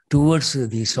towards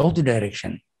the south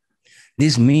direction.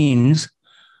 This means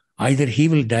either he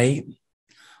will die,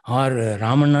 or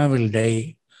Ramana will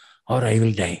die, or I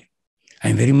will die.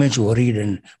 I'm very much worried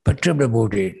and perturbed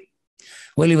about it.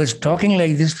 While he was talking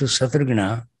like this to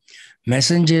Shatrugna,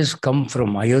 messengers come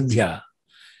from Ayodhya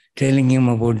telling him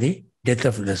about the death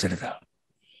of Dasharatha.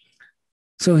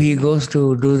 So he goes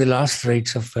to do the last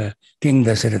rites of King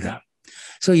Dasharatha.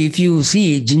 So if you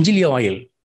see gingerly oil,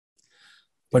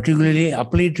 particularly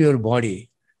applied to your body,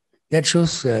 that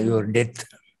shows your death.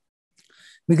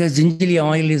 Because gingerly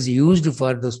oil is used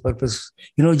for those purposes.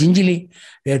 Gingerly,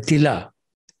 tila,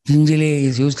 gingerly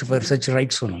is used for such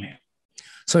rites only.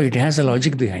 So it has a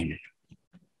logic behind it.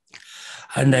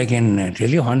 And I can tell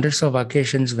you hundreds of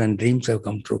occasions when dreams have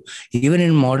come true. Even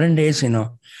in modern days,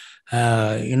 cinema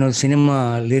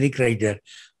lyric writer,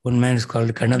 one man is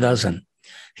called Kannadasan.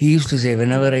 He used to say,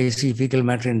 whenever I see fecal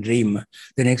matter in dream,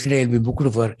 the next day I'll be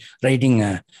booked for writing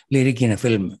a lyric in a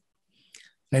film.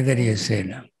 Like that he has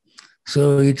said.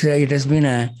 So it has been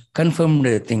a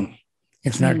confirmed thing.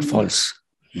 It's not false.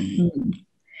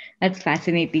 That's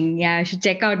fascinating. Yeah, I should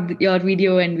check out your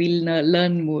video and we'll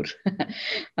learn more.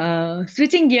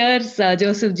 Switching gears,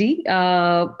 Joseph ji,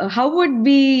 how would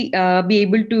we be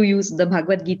able to use the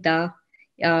Bhagavad Gita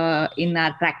in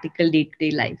our practical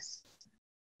day-to-day lives?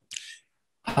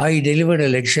 I delivered a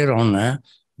lecture on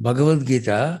Bhagavad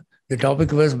Gita. The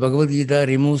topic was Bhagavad Gita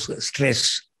removes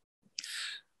stress.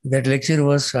 That lecture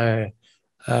was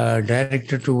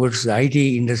directed towards the IT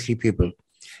industry people,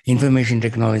 information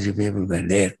technology people were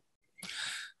there.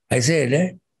 I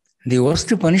said, the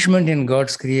worst punishment in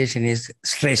God's creation is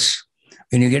stress.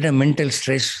 When you get a mental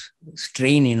stress,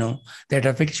 strain, that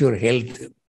affects your health.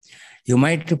 You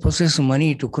might possess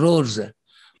money to crores,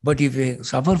 but if you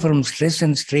suffer from stress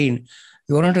and strain,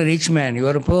 you are not a rich man, you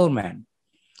are a poor man.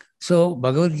 So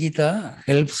Bhagavad Gita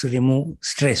helps remove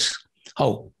stress.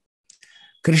 How?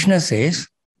 Krishna says,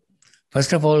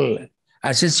 first of all,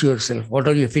 assess yourself. What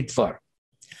are you fit for?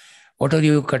 What are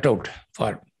you cut out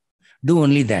for? Do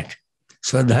only that.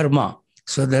 Swadharma.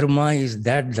 Swadharma is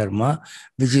that dharma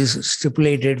which is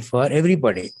stipulated for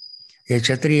everybody. A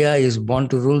Kshatriya is born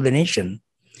to rule the nation.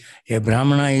 A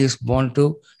Brahmana is born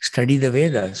to study the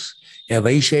Vedas. A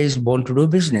Vaishya is born to do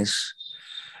business.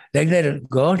 Like that,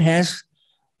 God has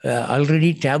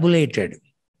already tabulated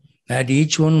that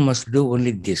each one must do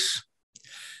only this.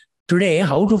 Today,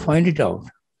 how to find it out?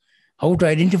 How to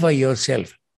identify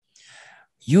yourself?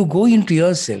 You go into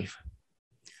yourself.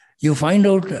 You find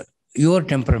out your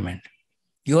temperament,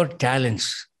 your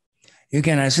talents. You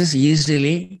can assess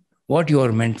easily what you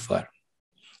are meant for.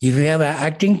 If you have an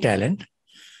acting talent,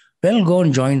 well, go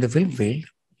and join the film field.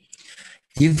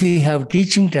 If you have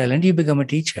teaching talent, you become a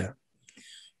teacher.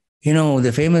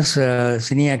 The famous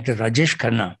cine actor Rajesh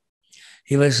Khanna,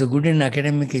 he was good in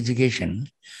academic education.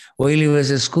 While he was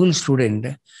a school student,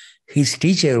 his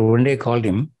teacher one day called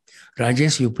him,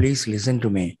 Rajesh, you please listen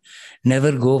to me.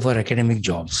 Never go for academic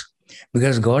jobs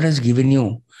because God has given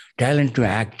you talent to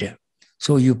act.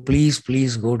 So you please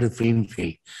go to film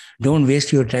field. Don't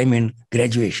waste your time in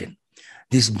graduation.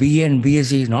 This BA and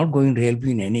BSc is not going to help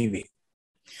you in any way.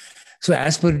 So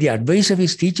as per the advice of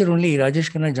his teacher only,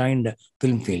 Rajesh Khanna joined the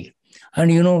film field.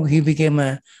 And he became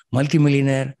a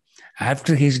multimillionaire.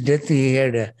 After his death, he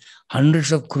had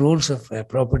hundreds of crores of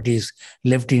properties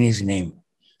left in his name.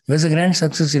 He was a grand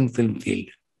success in film field.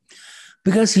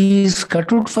 Because he is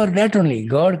cut out for that only.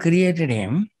 God created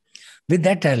him with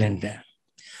that talent.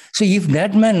 So if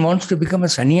that man wants to become a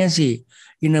sannyasi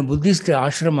in a Buddhist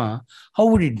ashrama, how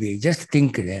would it be? Just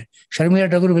think there. Sharmila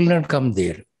Tagore will not come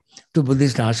there to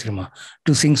Buddhist ashrama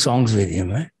to sing songs with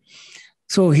him.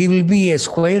 So he will be a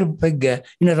square peg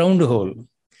in a round hole.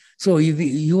 So if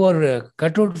you are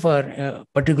cut out for a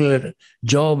particular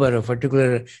job or a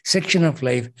particular section of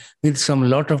life with some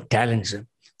lot of talents,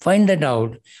 find that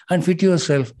out and fit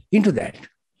yourself into that.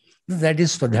 That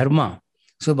is Swadharma.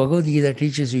 So Bhagavad Gita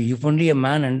teaches you, if only a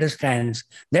man understands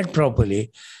that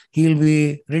properly, he will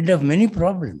be rid of many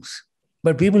problems.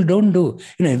 But people don't do.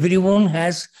 Everyone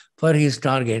has for his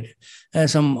target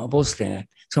some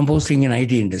posting in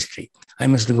IT industry. I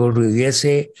must go to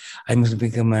USA. I must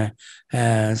become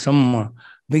some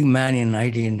big man in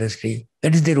IT industry.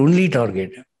 That is their only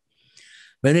target.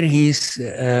 Whether he is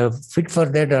fit for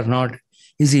that or not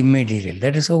is immaterial.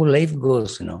 That is how life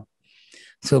goes.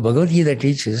 So Bhagavad Gita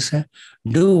teaches,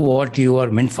 do what you are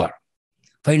meant for.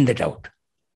 Find that out.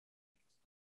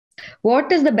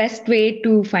 What is the best way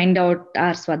to find out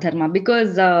our Swadharma?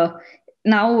 Because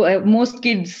now most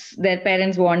kids, their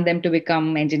parents want them to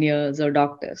become engineers or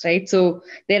doctors, right? So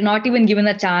they're not even given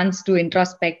a chance to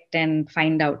introspect and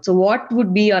find out. So what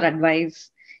would be your advice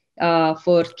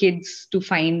for kids to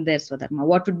find their Swadharma?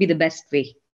 What would be the best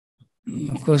way?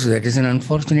 Of course, that is an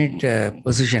unfortunate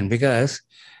position because,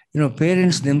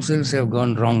 parents themselves have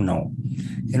gone wrong now.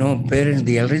 Parents,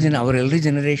 our elder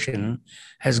generation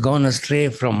has gone astray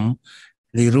from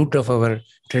the root of our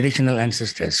traditional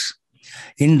ancestors.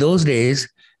 In those days,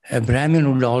 a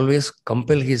Brahmin would always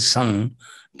compel his son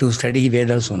to study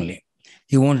Vedas only.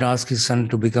 He won't ask his son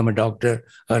to become a doctor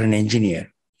or an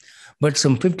engineer. But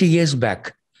some 50 years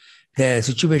back, the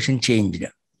situation changed.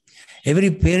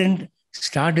 Every parent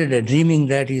started dreaming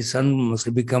that his son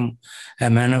must become a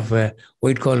man of a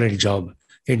white-collar job,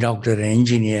 a doctor, an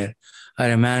engineer, or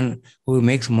a man who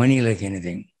makes money like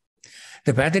anything.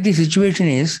 The pathetic situation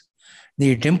is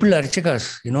the temple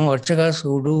archakas, archakas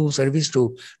who do service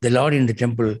to the Lord in the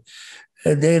temple,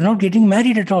 they are not getting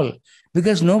married at all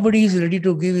because nobody is ready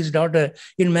to give his daughter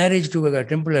in marriage to a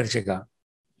temple archaka.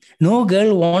 No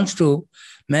girl wants to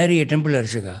marry a temple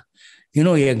archaka.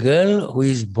 A girl who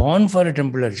is born for a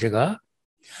temple archaka,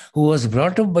 who was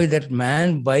brought up by that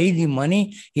man by the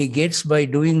money he gets by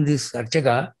doing this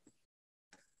archaka,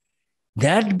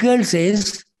 that girl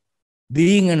says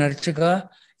being an archaka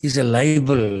is a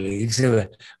libel. It's a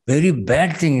very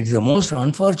bad thing. It's the most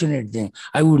unfortunate thing.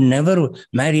 I would never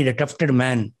marry a tufted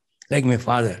man like my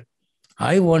father.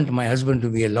 I want my husband to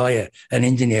be a lawyer, an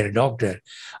engineer, a doctor,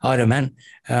 or a man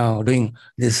doing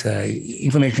this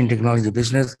information technology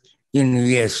business in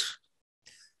US.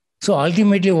 So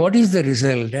ultimately, what is the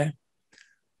result?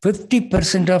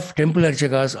 50% of temple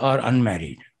archakas are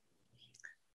unmarried.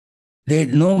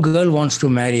 No girl wants to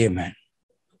marry a man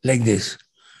like this.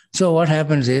 So what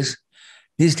happens is,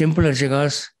 these temple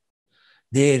archakas,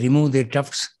 they remove their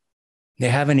tufts, they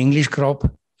have an English crop,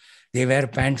 they wear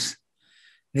pants,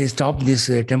 they stop this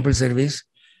temple service,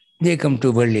 they come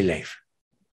to worldly life.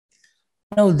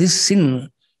 Now this sin,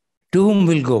 to whom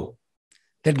will go?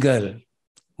 That girl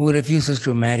who refuses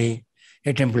to marry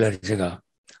a temple archaka.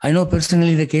 I know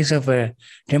personally the case of a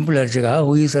temple archaka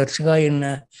who is archaka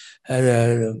in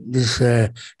this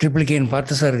Triple K in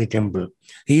Parthasarathi temple.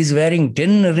 He is wearing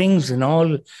 10 rings in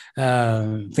all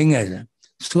fingers.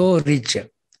 So rich.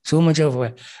 So much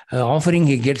of offering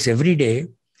he gets every day.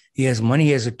 He has money,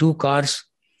 he has 2 cars,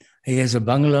 he has a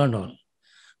bungalow and all.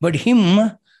 But him,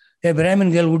 a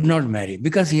Brahmin girl would not marry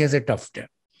because he has a tuft.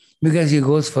 Because he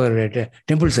goes for a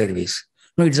temple service.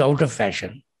 No, it's out of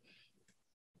fashion.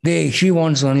 She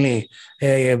wants only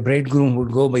a bridegroom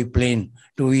would go by plane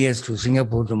to US, to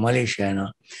Singapore, to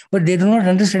Malaysia. But they do not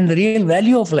understand the real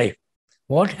value of life.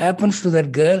 What happens to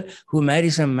that girl who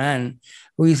marries a man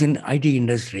who is in IT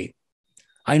industry?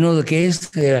 I know the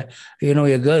case, a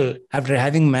girl, after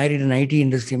having married an IT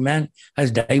industry man,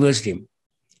 has divorced him.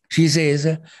 She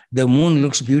says, the moon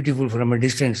looks beautiful from a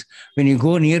distance. When you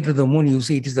go near to the moon, you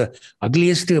see it is the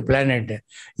ugliest planet.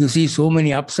 You see so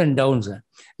many ups and downs.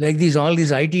 Like these, all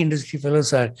these IT industry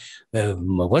fellows are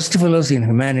worst fellows in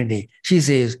humanity, she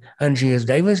says, and she has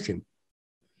divorced him.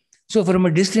 So from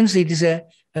a distance, it is a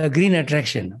green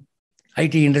attraction.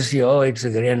 IT industry, it's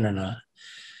a grand.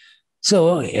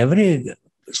 So every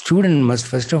student must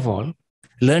first of all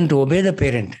learn to obey the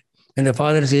parent. When the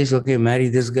father says, okay, marry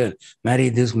this girl, marry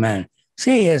this man,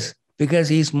 say yes, because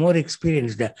he is more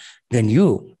experienced than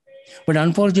you. But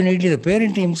unfortunately, the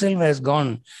parent himself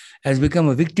has become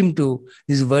a victim to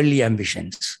these worldly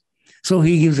ambitions. So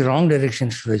he gives wrong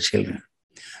directions to the children.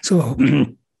 So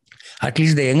at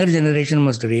least the younger generation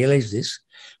must realize this.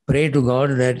 Pray to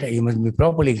God that you must be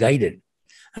properly guided.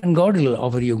 And God will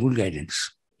offer you good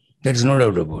guidance. There's no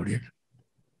doubt about it.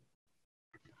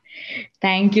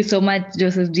 Thank you so much,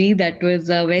 Joseph G. That was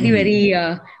a very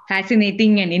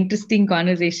fascinating and interesting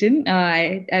conversation.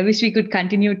 I wish we could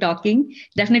continue talking.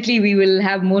 Definitely, we will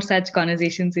have more such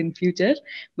conversations in future.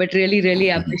 But really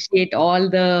appreciate all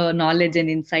the knowledge and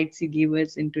insights you gave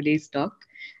us in today's talk.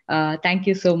 Thank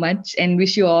you so much, and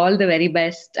wish you all the very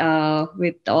best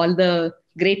with all the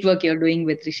great work you're doing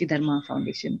with Rishi Dharma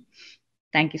Foundation.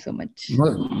 Thank you so much.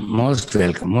 Most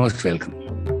welcome. Most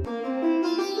welcome.